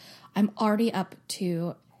 nights, I'm already up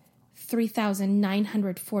to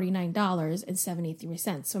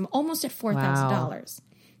 $3,949.73. So I'm almost at $4,000.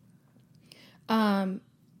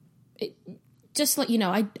 Just to let you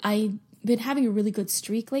know, I've been having a really good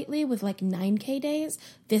streak lately with like 9K days.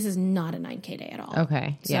 This is not a 9K day at all.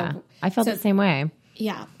 Okay. Yeah. I felt the same way.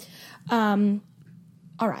 Yeah. All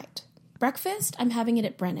right. Breakfast, I'm having it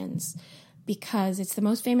at Brennan's because it's the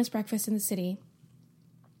most famous breakfast in the city.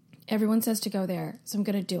 Everyone says to go there, so I'm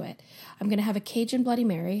going to do it. I'm going to have a Cajun Bloody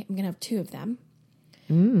Mary. I'm going to have 2 of them.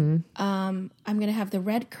 I'm going to have the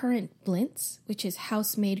red currant blintz, which is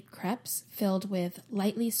house-made crepes filled with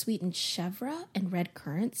lightly sweetened chèvre and red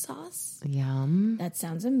currant sauce. Yum. That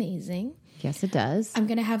sounds amazing. Yes, it does. I'm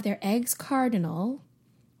going to have their eggs cardinal,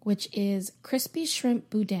 which is crispy shrimp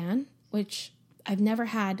boudin, which I've never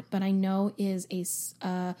had, but I know is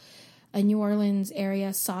a New Orleans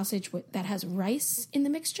area sausage that has rice in the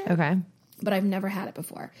mixture. Okay. But I've never had it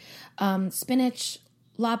before. Spinach,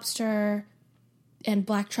 lobster, and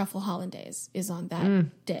black truffle hollandaise is on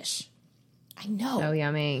that dish. I know. So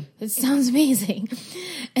yummy. It sounds amazing.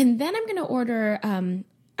 And then I'm going to order,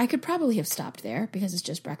 I could probably have stopped there because it's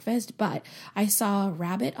just breakfast, but I saw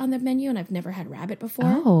rabbit on the menu and I've never had rabbit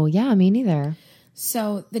before. Oh, yeah, me neither.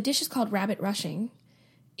 So the dish is called rabbit rushing.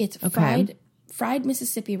 It's fried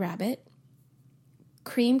Mississippi rabbit,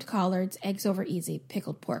 creamed collards, eggs over easy,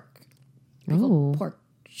 pickled pork. Pickled pork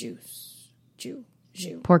juice. Jus.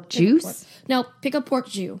 Pork juice? Pork. No, pickled pork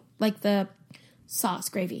jus, like the sauce,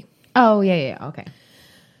 gravy. Oh, yeah. Okay.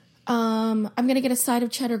 I'm going to get a side of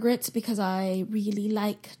cheddar grits because I really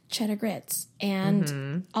like cheddar grits.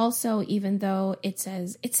 And also, even though it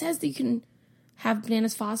says that you can have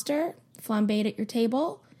bananas Foster flambéed at your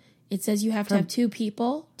table, it says you have to have 2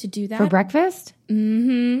 people to do that. For breakfast?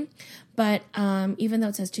 But even though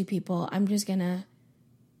it says 2 people, I'm just going to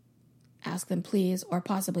ask them please or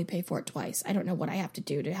possibly pay for it twice. I don't know what I have to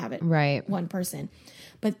do to have it right. 1 person.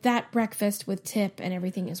 But that breakfast with tip and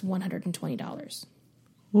everything is $120.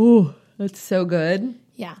 Ooh, that's so good.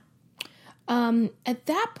 Yeah. At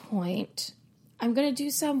that point, I'm going to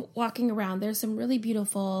do some walking around. There's some really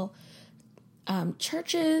beautiful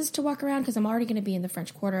churches to walk around because I'm already going to be in the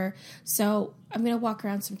French Quarter. So I'm going to walk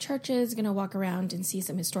around some churches, going to walk around and see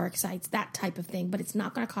some historic sites, that type of thing. But it's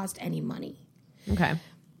not going to cost any money. Okay.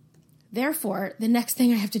 Therefore, the next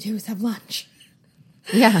thing I have to do is have lunch.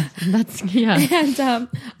 Yeah, And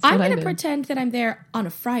I'm going to pretend that I'm there on a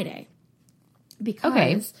Friday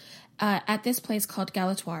because at this place called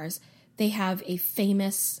Galatoire's, they have a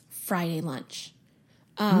famous Friday lunch.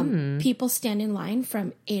 People stand in line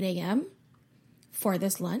from 8 a.m. for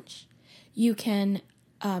this lunch. You can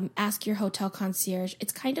ask your hotel concierge.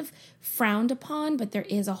 It's kind of frowned upon, but there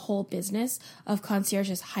is a whole business of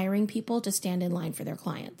concierges hiring people to stand in line for their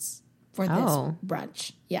clients for this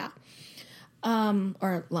brunch. Yeah.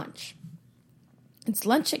 Or lunch. It's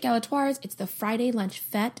lunch at Galatoire's. It's the Friday lunch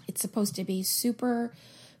fete. It's supposed to be super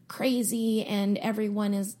crazy, and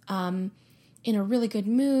everyone is in a really good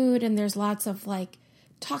mood, and there's lots of like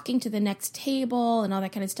talking to the next table and all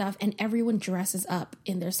that kind of stuff, and everyone dresses up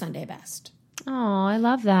in their Sunday best. Oh, I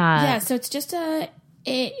love that. Yeah, so it's just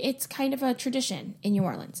it's kind of a tradition in New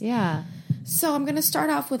Orleans. Yeah. So I'm going to start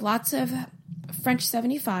off with lots of French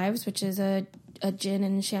 75s, which is a gin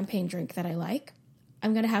and champagne drink that I like.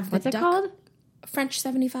 I'm going to have the What's it called? French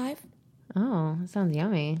 75. Oh, that sounds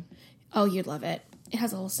yummy. Oh, you'd love it. It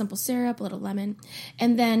has a little simple syrup, a little lemon.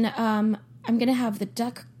 And then I'm going to have the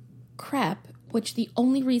duck crepe, which the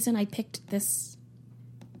only reason I picked this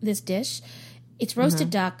dish, it's roasted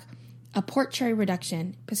duck, a pork cherry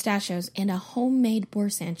reduction, pistachios, and a homemade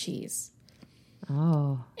Boursin cheese.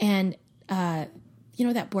 Oh. And you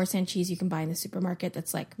know that Boursin cheese you can buy in the supermarket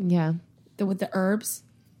that's like with the herbs?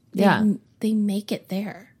 They make it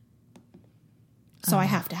there. So I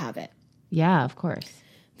have to have it. Yeah, of course.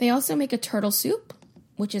 They also make a turtle soup,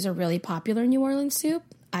 which is a really popular New Orleans soup.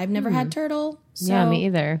 I've never had turtle. So... Yeah, me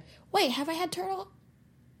either. Wait, have I had turtle?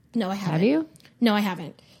 No, I haven't. Have you? No, I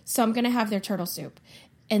haven't. So I'm going to have their turtle soup.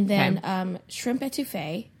 And then shrimp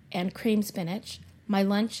etouffee and cream spinach. My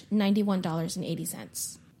lunch,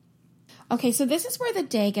 $91.80. Okay, so this is where the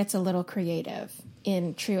day gets a little creative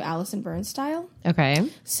in true Allison Burns style. Okay.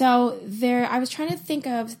 So I was trying to think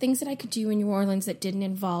of things that I could do in New Orleans that didn't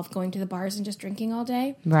involve going to the bars and just drinking all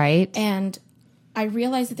day. Right. And I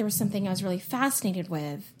realized that there was something I was really fascinated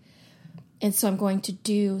with. And so I'm going to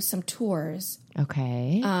do some tours.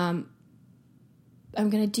 Okay. I'm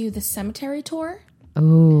going to do the cemetery tour.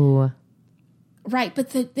 Ooh. Right, but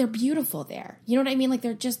they're beautiful there. You know what I mean? Like,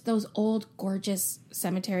 they're just those old, gorgeous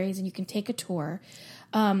cemeteries, and you can take a tour.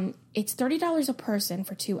 It's $30 a person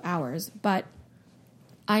for 2 hours, but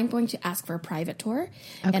I'm going to ask for a private tour,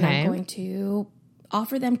 and I'm going to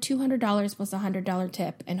offer them $200 plus a $100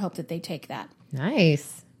 tip and hope that they take that.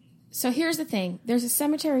 Nice. So here's the thing. There's a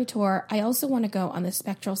cemetery tour. I also want to go on the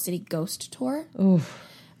Spectral City Ghost Tour. Oof.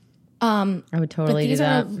 I would totally do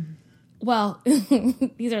that. Well,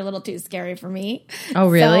 these are a little too scary for me. Oh,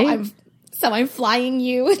 really? So I'm flying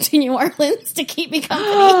you to New Orleans to keep me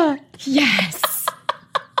company. Yes.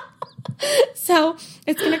 So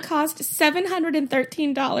it's going to cost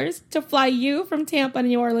 $713 to fly you from Tampa to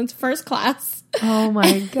New Orleans first class. Oh,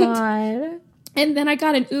 my God. And then I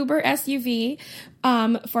got an Uber SUV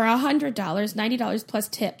for $100, $90 plus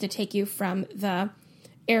tip to take you from the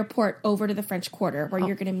airport over to the French Quarter where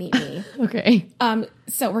you're going to meet me. Okay.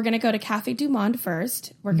 So we're going to go to Café du Monde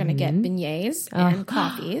first. We're going to get beignets and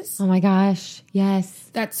coffees. Oh my gosh. Yes.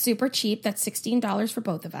 That's super cheap. That's $16 for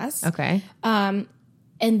both of us. Okay. And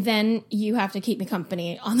then you have to keep me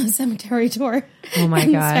company on the cemetery tour. Oh my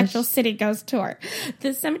and gosh. The Spectral City Ghost Tour.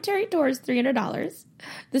 The cemetery tour is $300.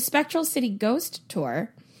 The Spectral City Ghost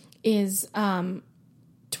Tour is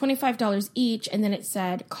 $25 each, and then it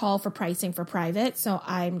said call for pricing for private, so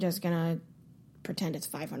I'm just gonna pretend it's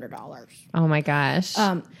 $500. Oh my gosh.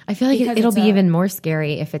 I feel like it'll be even more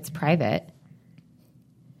scary if it's private.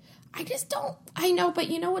 I know, but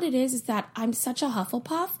you know what it is that I'm such a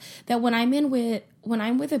Hufflepuff that when I'm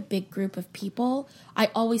with a big group of people, I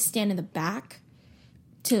always stand in the back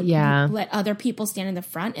to let other people stand in the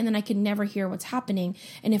front, and then I can never hear what's happening.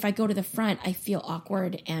 And if I go to the front, I feel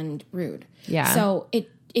awkward and rude. Yeah. So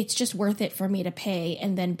it's just worth it for me to pay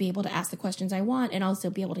and then be able to ask the questions I want and also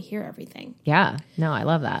be able to hear everything. Yeah. No, I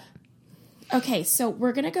love that. Okay, so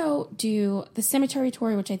we're going to go do the cemetery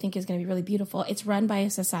tour, which I think is going to be really beautiful. It's run by a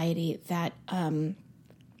society that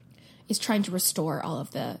is trying to restore all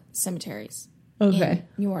of the cemeteries in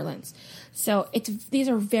New Orleans. So these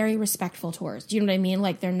are very respectful tours. Do you know what I mean?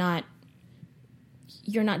 Like,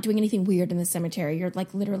 you're not doing anything weird in the cemetery. You're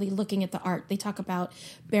like literally looking at the art. They talk about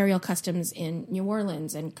burial customs in New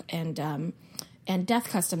Orleans and death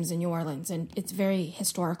customs in New Orleans, and it's a very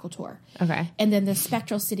historical tour. Okay. And then the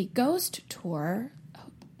Spectral City Ghost Tour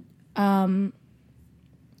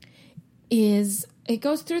it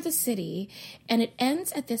goes through the city, and it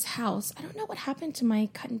ends at this house. I don't know what happened to my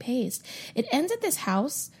cut and paste. It ends at this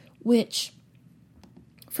house, which,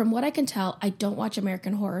 from what I can tell, I don't watch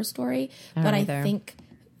American Horror Story, but I think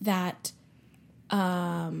that,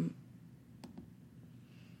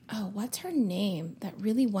 what's her name? That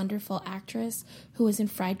really wonderful actress who was in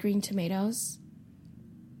Fried Green Tomatoes.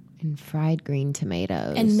 In Fried Green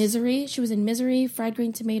Tomatoes. And Misery. She was in Misery, Fried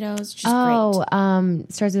Green Tomatoes. She's great.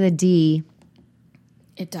 Starts with a D.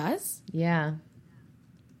 It does? Yeah.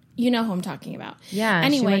 You know who I'm talking about. Yeah,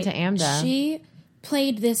 anyway, she went to AMDA. She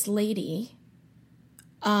played this lady,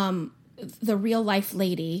 the real life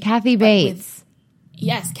lady. Kathy Bates.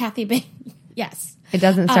 Yes, Kathy Bates. Yes. It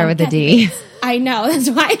doesn't start with a D. I know. That's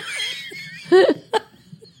why.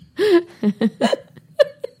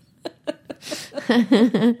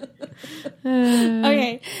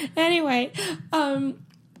 Okay. Anyway,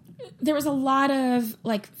 there was a lot of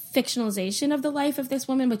like fictionalization of the life of this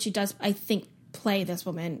woman, but she does, I think, play this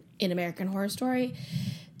woman in American Horror Story.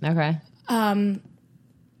 Okay.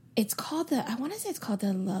 It's called I want to say it's called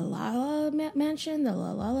the La La Mansion, the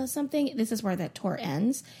La La something. This is where that tour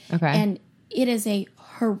ends. Okay. And it is a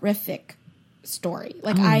horrific story.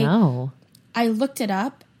 Like no. I looked it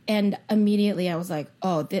up and immediately I was like,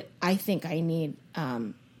 oh, I think I need,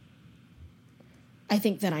 I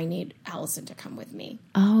think that I need Allison to come with me.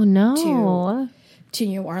 Oh no. To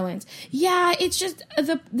New Orleans. Yeah, it's just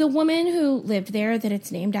the woman who lived there that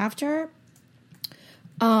it's named after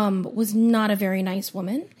was not a very nice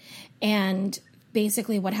woman. And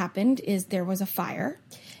basically what happened is there was a fire.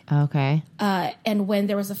 Okay. And when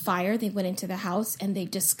there was a fire, they went into the house and they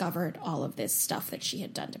discovered all of this stuff that she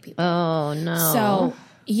had done to people. Oh no. So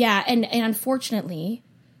yeah, and unfortunately,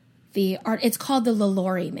 it's called the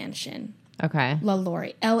LaLaurie Mansion. Okay.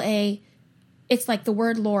 LaLaurie. It's like the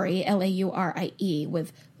word Laurie, Laurie,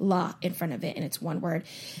 with La in front of it, and it's one word.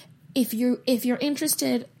 If you're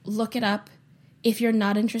interested, look it up. If you're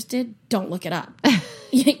not interested, don't look it up.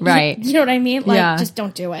 Right. You know what I mean? Like, yeah. Just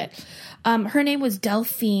don't do it. Her name was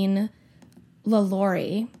Delphine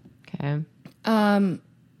LaLaurie. Okay.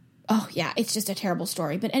 Oh yeah, it's just a terrible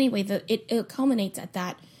story. But anyway, it culminates at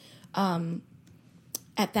that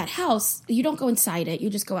house. You don't go inside it; you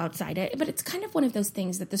just go outside it. But it's kind of one of those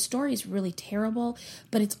things that the story is really terrible,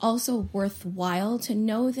 but it's also worthwhile to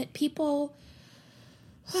know that people,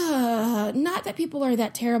 not that people are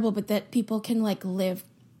that terrible, but that people can like live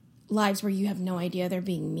lives where you have no idea they're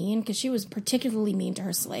being mean. Because she was particularly mean to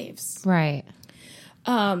her slaves, right?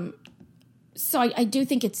 So I do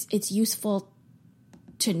think it's useful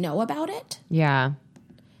to know about it. Yeah.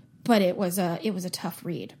 But it was a tough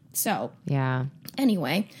read. So yeah.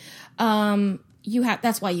 Anyway,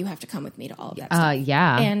 that's why you have to come with me to all of that stuff.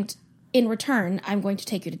 Yeah. And in return, I'm going to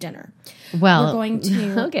take you to dinner. Well, we're going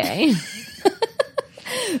to okay.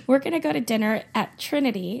 We're going to go to dinner at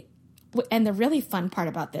Trinity. And the really fun part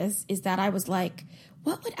about this is that I was like,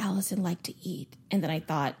 what would Allison like to eat? And then I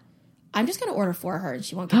thought, I'm just going to order for her and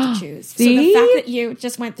she won't get to choose. See? So the fact that you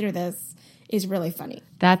just went through this is really funny.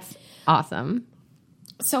 That's awesome.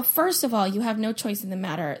 So first of all, you have no choice in the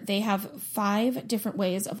matter. They have 5 different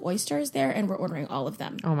ways of oysters there, and we're ordering all of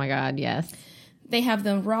them. Oh my God, yes. They have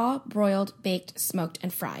them raw, broiled, baked, smoked,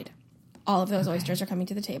 and fried. All of those oysters are coming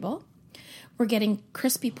to the table. We're getting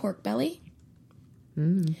crispy pork belly.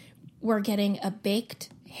 Mm. We're getting a baked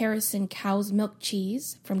Harrison cow's milk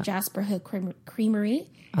cheese from Jasper Hill Creamery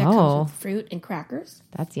that comes with fruit and crackers.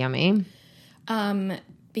 That's yummy.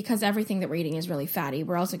 Because everything that we're eating is really fatty,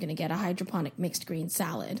 we're also going to get a hydroponic mixed green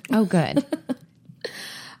salad. Oh, good.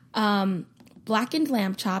 Blackened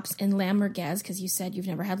lamb chops and lamb merguez, because you said you've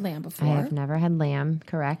never had lamb before. I have never had lamb,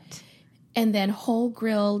 correct. And then whole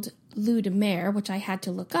grilled loup de mer, which I had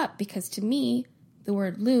to look up because to me, the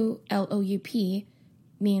word loup, L-O-U-P,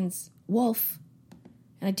 means wolf.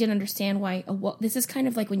 And I didn't understand why a wolf. This is kind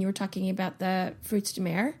of like when you were talking about the fruits de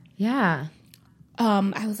mer. Yeah.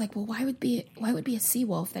 I was like, well, why would be a sea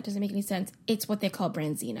wolf? That doesn't make any sense. It's what they call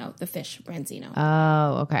branzino, the fish branzino.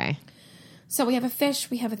 Oh, okay. So we have a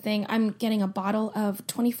fish, we have a thing. I'm getting a bottle of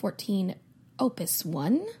 2014 Opus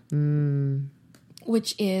One,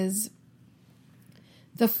 which is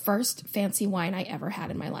the first fancy wine I ever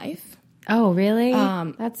had in my life. Oh, really?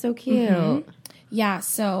 That's so cute. Mm-hmm. Yeah,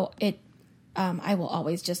 so I will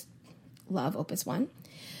always just love Opus One.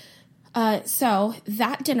 So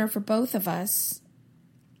that dinner for both of us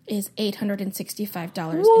is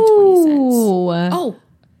 $865.20. Oh,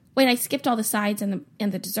 wait, I skipped all the sides and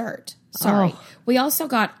the dessert. Sorry. Oh. We also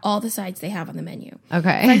got all the sides they have on the menu.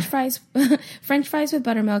 Okay. French fries with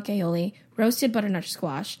buttermilk aioli, roasted butternut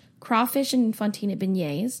squash, crawfish and fontina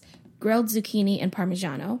beignets, grilled zucchini and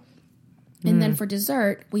parmigiano. And then for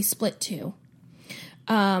dessert, we split 2.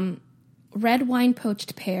 Red wine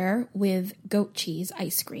poached pear with goat cheese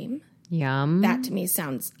ice cream. Yum. That to me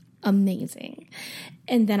sounds amazing.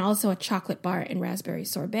 And then also a chocolate bar and raspberry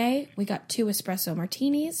sorbet. We got 2 espresso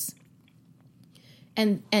martinis.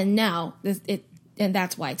 And now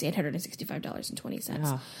that's why it's $865.20.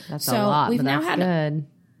 Oh, that's a lot, we've but now that's had good.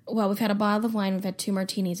 We've had a bottle of wine, we've had 2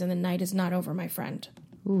 martinis, and the night is not over, my friend.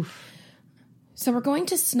 Oof. So we're going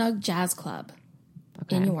to Snug Jazz Club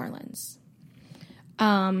in New Orleans.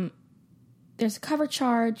 There's a cover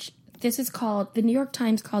charge. This is called, the New York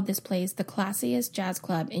Times called this place the classiest jazz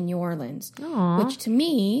club in New Orleans. Aww. Which to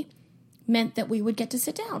me meant that we would get to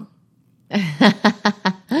sit down.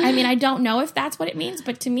 I mean, I don't know if that's what it means,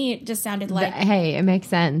 but to me, it just sounded like... Hey, it makes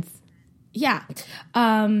sense. Yeah.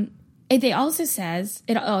 They also says...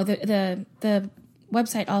 The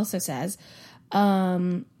website also says...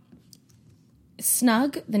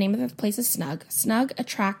 Snug, the name of the place is Snug. Snug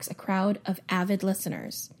attracts a crowd of avid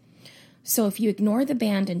listeners. So if you ignore the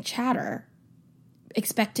band and chatter,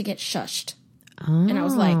 expect to get shushed. Oh. And I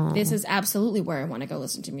was like, this is absolutely where I want to go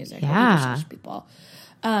listen to music. Yeah. Shush people.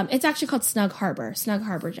 It's actually called Snug Harbor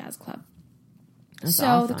Jazz Club. That's so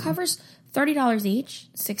awesome. the cover's $30 each,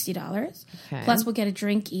 $60. Okay. Plus we'll get a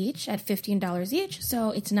drink each at $15 each. So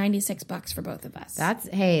it's $96 for both of us.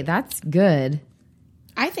 That's good.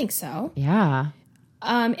 I think so. Yeah.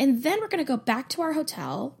 And then we're going to go back to our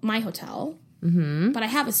hotel, my hotel. Mm-hmm. But I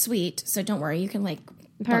have a suite, so don't worry. You can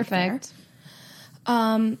Perfect.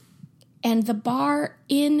 And the bar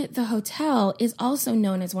in the hotel is also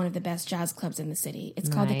known as one of the best jazz clubs in the city. It's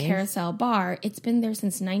called the Carousel Bar. It's been there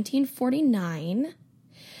since 1949.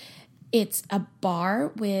 It's a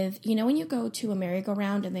bar with, when you go to a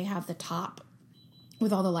merry-go-round and they have the top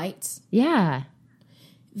with all the lights? Yeah.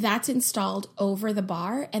 That's installed over the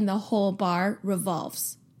bar, and the whole bar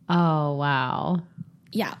revolves. Oh, wow.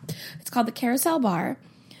 Yeah. It's called the Carousel Bar.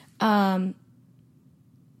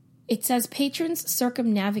 It says patrons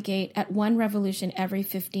circumnavigate at one revolution every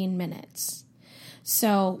 15 minutes.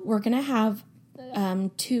 So we're going to have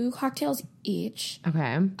 2 cocktails each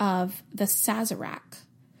of the Sazerac,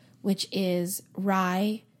 which is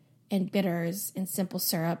rye and bitters and simple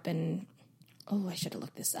syrup and, I should have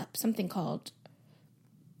looked this up, something called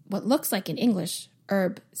what looks like in English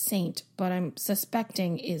herb saint, but I'm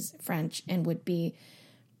suspecting is French and would be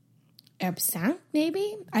absinthe,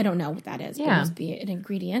 maybe? I don't know what that is, but it must be an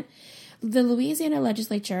ingredient. The Louisiana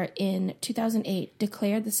legislature in 2008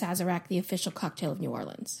 declared the Sazerac the official cocktail of New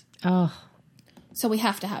Orleans. Oh. So we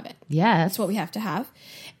have to have it. Yes. That's what we have to have.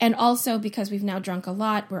 And also, because we've now drunk a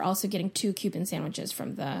lot, we're also getting 2 Cuban sandwiches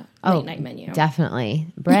from the late night menu. Definitely.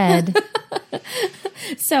 Bread.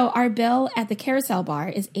 So our bill at the Carousel Bar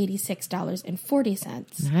is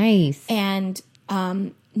 $86.40. Nice. And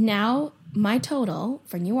now my total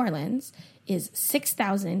for New Orleans is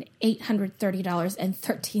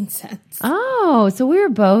 $6,830.13. Oh, so we were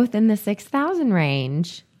both in the 6,000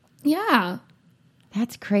 range. Yeah.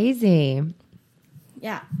 That's crazy.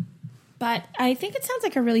 Yeah. But I think it sounds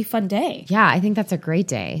like a really fun day. Yeah, I think that's a great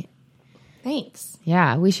day. Thanks.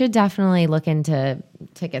 Yeah, we should definitely look into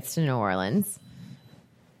tickets to New Orleans.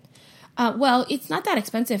 Well, it's not that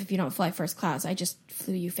expensive if you don't fly first class. I just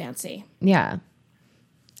flew you fancy. Yeah.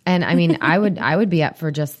 And I mean, I would be up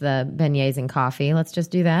for just the beignets and coffee. Let's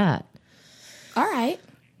just do that. All right.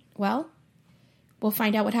 Well, we'll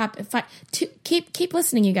find out what happens. Keep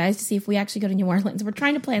listening, you guys, to see if we actually go to New Orleans. We're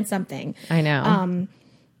trying to plan something. I know.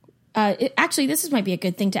 Actually, this might be a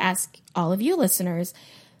good thing to ask all of you listeners.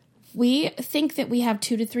 We think that we have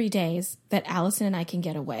 2 to 3 days that Allison and I can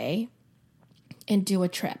get away and do a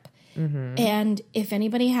trip. Mm-hmm. And if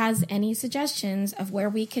anybody has any suggestions of where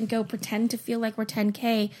we can go pretend to feel like we're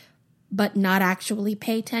 10K, but not actually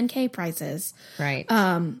pay 10K prices, right?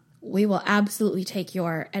 We will absolutely take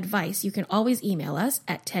your advice. You can always email us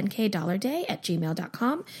at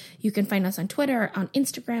 10kdollarday@gmail.com. You can find us on Twitter, on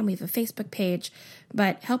Instagram. We have a Facebook page.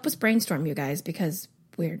 But help us brainstorm, you guys, because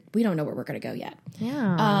we don't know where we're going to go yet.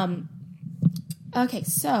 Yeah. Okay,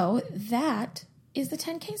 so that is the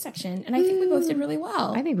 10K section, and I think we both did really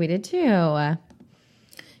well. I think we did too. Yeah,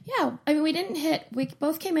 I mean, we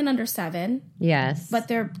both came in under 7. Yes. But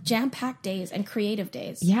they're jam-packed days and creative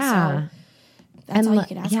days. Yeah. So that's all you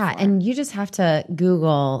could ask for. Yeah, and you just have to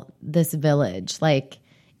Google this village. Like,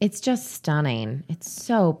 it's just stunning. It's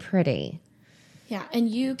so pretty. Yeah, and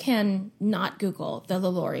you can not Google the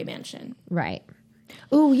LaLaurie Mansion. Right.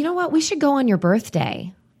 Ooh, you know what? We should go on your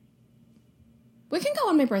birthday. We can go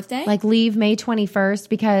on my birthday. Like, leave May 21st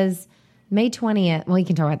because May 20th... Well, you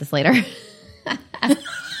can talk about this later.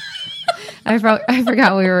 I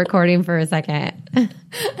forgot we were recording for a second.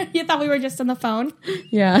 You thought we were just on the phone?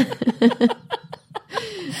 Yeah.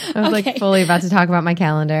 I was like fully about to talk about my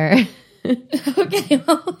calendar. Okay,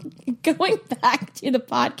 well, going back to the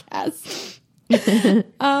podcast.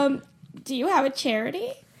 Do you have a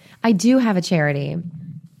charity? I do have a charity.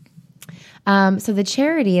 So the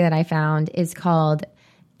charity that I found is called,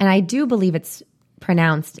 and I do believe it's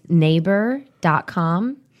pronounced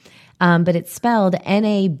neighbor.com, but it's spelled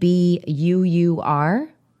NABUUR.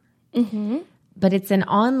 Mm-hmm. But it's an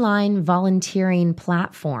online volunteering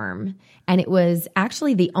platform, and it was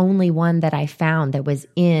actually the only one that I found that was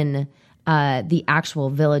in the actual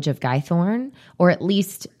village of Guythorne, or at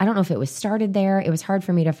least, I don't know if it was started there. It was hard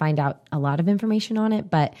for me to find out a lot of information on it,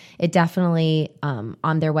 but it definitely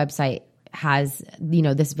on their website has,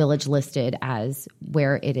 this village listed as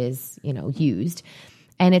where it is, used.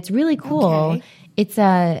 And it's really cool.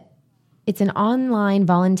 Okay. It's an online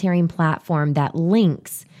volunteering platform that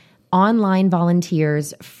links online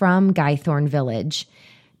volunteers from Guythorne Village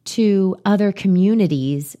to other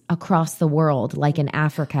communities across the world, like in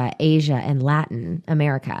Africa, Asia, and Latin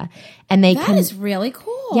America. And that is really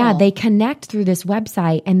cool. Yeah, they connect through this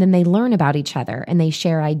website, and then they learn about each other, and they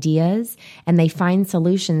share ideas, and they find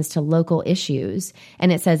solutions to local issues.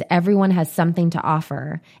 And it says everyone has something to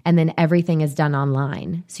offer, and then everything is done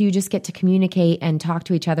online. So you just get to communicate and talk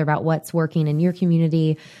to each other about what's working in your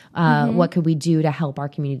community, what could we do to help our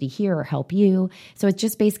community here or help you. So it's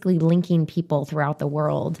just basically linking people throughout the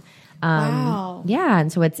world. Wow. Yeah,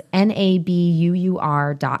 and so it's nabuur.com.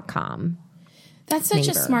 That's such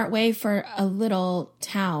a smart way for a little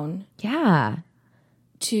town. Yeah.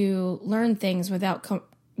 To learn things without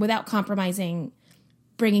compromising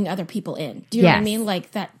bringing other people in. Do you know what I mean?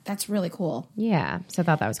 Like that's really cool. Yeah. So I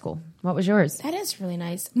thought that was cool. What was yours? That is really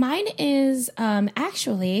nice. Mine is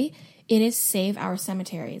actually it is Save Our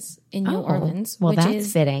Cemeteries in New Orleans. Well, which that's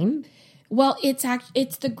is fitting. Well, it's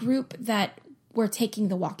the group that we're taking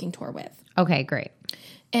the walking tour with. Okay, great.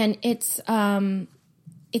 And it's a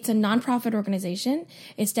nonprofit organization.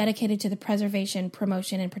 It's dedicated to the preservation,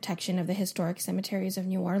 promotion, and protection of the historic cemeteries of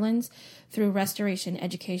New Orleans through restoration,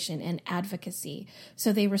 education, and advocacy.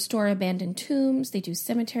 So they restore abandoned tombs. They do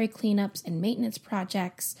cemetery cleanups and maintenance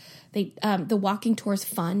projects. The walking tours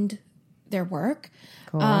fund their work.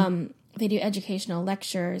 Cool. They do educational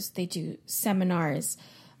lectures. They do seminars.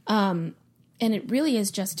 And it really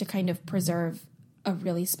is just to kind of preserve a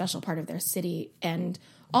really special part of their city. And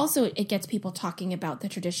also it gets people talking about the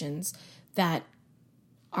traditions that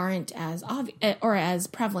aren't as obvious or as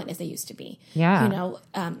prevalent as they used to be. Yeah.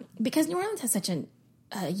 Because New Orleans has such a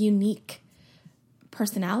unique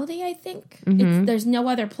personality, I think. Mm-hmm. There's no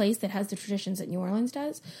other place that has the traditions that New Orleans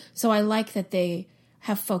does. So I like that they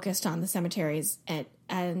have focused on the cemeteries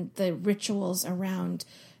and the rituals around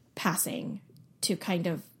passing to kind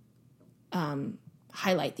of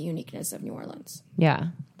highlight the uniqueness of New Orleans. Yeah,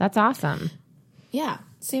 that's awesome. Yeah,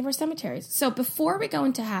 Save Our Cemeteries. So before we go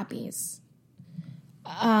into Happies,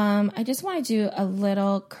 I just want to do a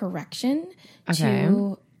little correction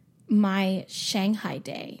to my Shanghai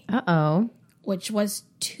Day. Uh-oh. Which was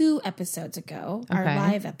 2 episodes ago, our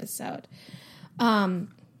live episode.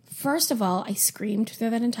 First of all, I screamed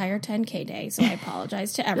through that entire 10K day, so I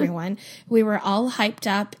apologize to everyone. We were all hyped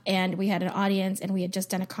up, and we had an audience, and we had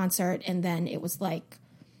just done a concert, and then it was like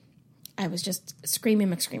I was just screaming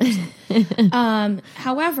McScreamers.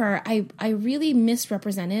 However, I really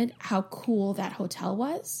misrepresented how cool that hotel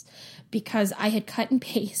was because I had cut and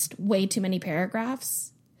pasted way too many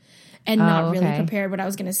paragraphs and not really prepared what I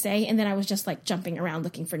was going to say. And then I was just like jumping around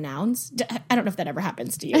looking for nouns. I don't know if that ever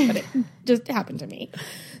happens to you, but it just happened to me.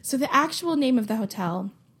 So the actual name of the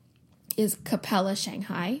hotel is Capella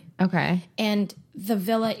Shanghai. Okay. And the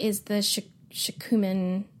villa is the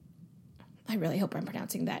Shikuman. I really hope I'm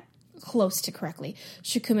pronouncing that close to correctly.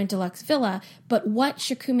 Shikuman Deluxe Villa. But what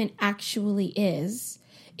Shikuman actually is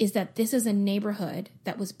that this is a neighborhood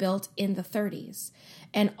that was built in the 30s.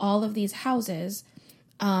 And all of these houses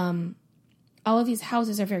are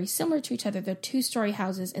very similar to each other. They're 2-story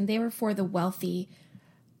houses, and they were for the wealthy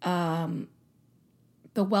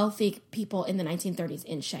people in the 1930s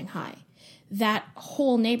in Shanghai. That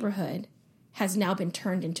whole neighborhood has now been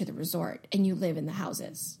turned into the resort, and you live in the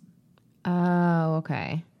houses. Oh,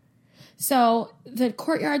 okay. So the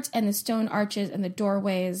courtyards and the stone arches and the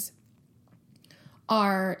doorways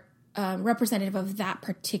are representative of that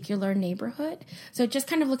particular neighborhood. So it just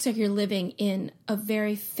kind of looks like you're living in a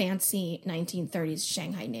very fancy 1930s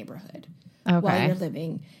Shanghai neighborhood while you're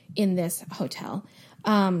living in this hotel.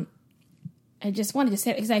 I just wanted to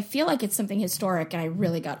say it because I feel like it's something historic and I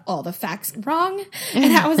really got all the facts wrong.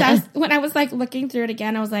 And when I was like looking through it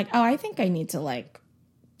again, I was like, oh, I think I need to like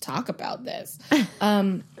talk about this.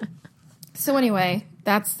 So anyway,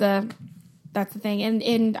 that's the thing.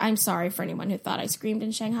 And I'm sorry for anyone who thought I screamed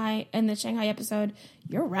in the Shanghai episode.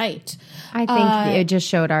 You're right. I think it just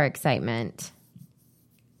showed our excitement.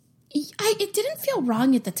 It didn't feel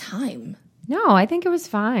wrong at the time. No, I think it was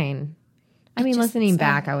fine. I mean, listening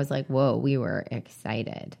back, I was like, whoa, we were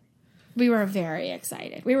excited. We were very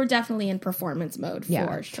excited. We were definitely in performance mode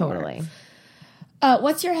for sure. Totally.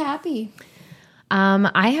 What's your happy?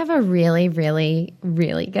 I have a really, really,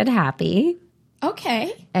 really good happy.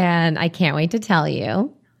 Okay. And I can't wait to tell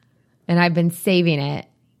you. And I've been saving it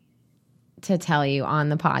to tell you on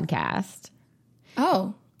the podcast.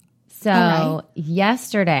 Oh. So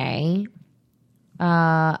yesterday,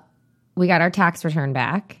 we got our tax return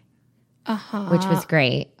back, which was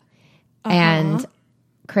great. And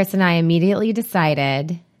Chris and I immediately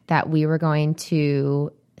decided that we were going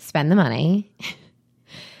to spend the money.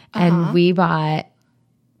 And we bought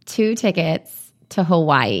 2 tickets to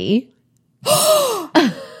Hawaii.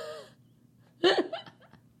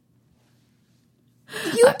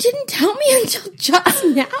 You didn't tell me until just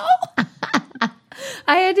now?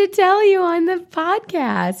 I had to tell you on the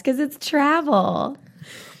podcast because it's travel.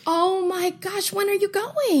 Oh my gosh, when are you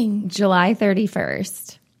going? July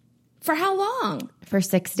 31st. For how long? For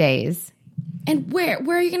 6 days. And where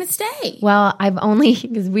are you going to stay? Well, I've only,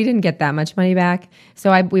 because we didn't get that much money back.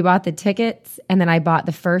 So we bought the tickets and then I bought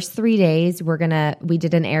the first 3 days. We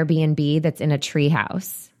did an Airbnb that's in a tree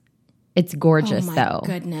house. It's gorgeous though.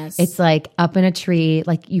 Goodness. It's like up in a tree.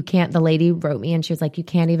 Like the lady wrote me and she was like, you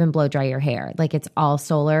can't even blow dry your hair. Like it's all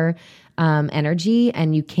solar energy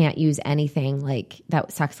and you can't use anything like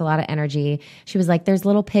that sucks a lot of energy. She was like, there's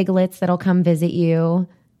little piglets that'll come visit you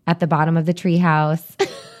at the bottom of the tree house.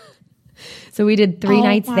 So we did 3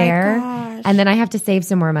 nights there. Gosh. And then I have to save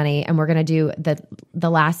some more money and we're going to do the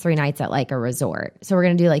last 3 nights at like a resort. So we're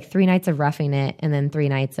going to do like 3 nights of roughing it and then 3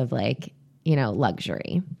 nights of like,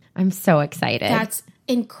 luxury. I'm so excited. That's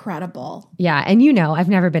incredible. Yeah. And I've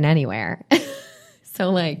never been anywhere. So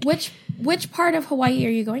like. Which part of Hawaii are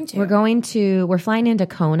you going to? We're flying into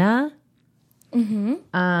Kona. Mm-hmm.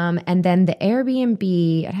 And then the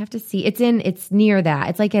Airbnb, I'd have to see. It's near that.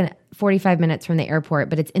 It's like 45 minutes from the airport,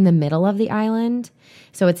 but it's in the middle of the island.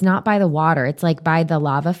 So it's not by the water. It's like by the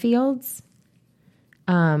lava fields.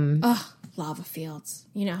 Lava fields.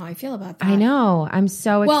 You know how I feel about that. I know. I'm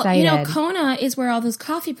so excited. Well, Kona is where all those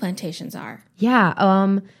coffee plantations are. Yeah.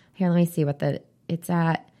 Here, let me see it's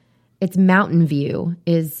at. It's Mountain View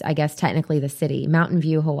is, I guess, technically the city. Mountain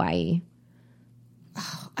View, Hawaii.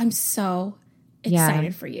 Oh, I'm so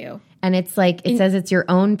excited for you. And it's like, it says it's your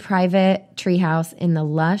own private treehouse in the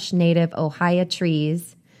lush native Ohio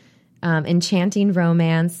trees, enchanting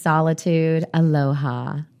romance, solitude,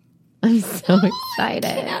 aloha. I'm so excited.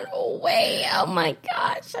 I cannot wait. Oh my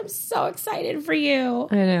gosh. I'm so excited for you.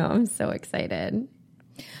 I know. I'm so excited.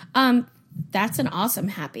 That's an awesome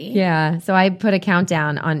happy. Yeah. So I put a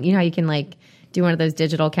countdown on, how you can like do one of those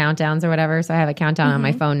digital countdowns or whatever. So I have a countdown on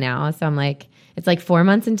my phone now. So I'm like, it's like 4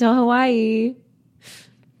 months until Hawaii.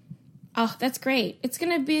 Oh, that's great. It's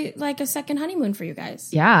going to be like a second honeymoon for you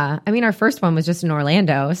guys. Yeah. I mean, our first one was just in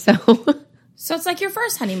Orlando. So it's like your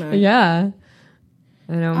first honeymoon. Yeah.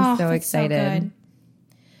 I know. I'm so excited.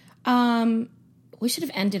 So good. We should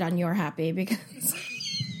have ended on your happy because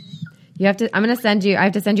I have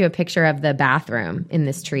to send you a picture of the bathroom in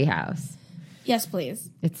this treehouse. Yes, please.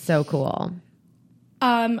 It's so cool.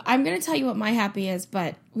 I'm going to tell you what my happy is,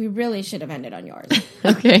 but we really should have ended on yours.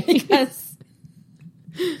 Okay. Because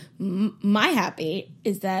my happy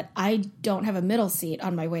is that I don't have a middle seat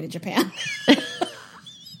on my way to Japan.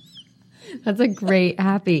 That's a great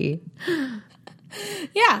happy.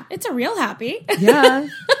 Yeah, it's a real happy. Yeah.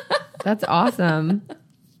 That's awesome.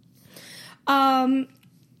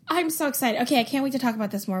 I'm so excited. Okay, I can't wait to talk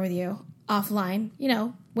about this more with you offline,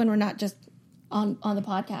 when we're not just on the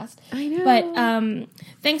podcast. I know. But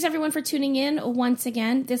thanks everyone for tuning in once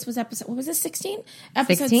again. This was episode, what was this, 16?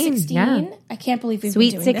 Episode 16. Yeah. I can't believe we've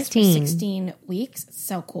Sweet been doing 16. this for 16 weeks. It's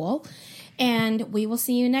so cool. And we will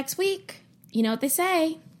see you next week. You know what they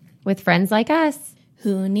say. With friends like us.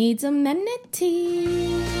 Who needs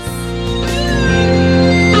amenities?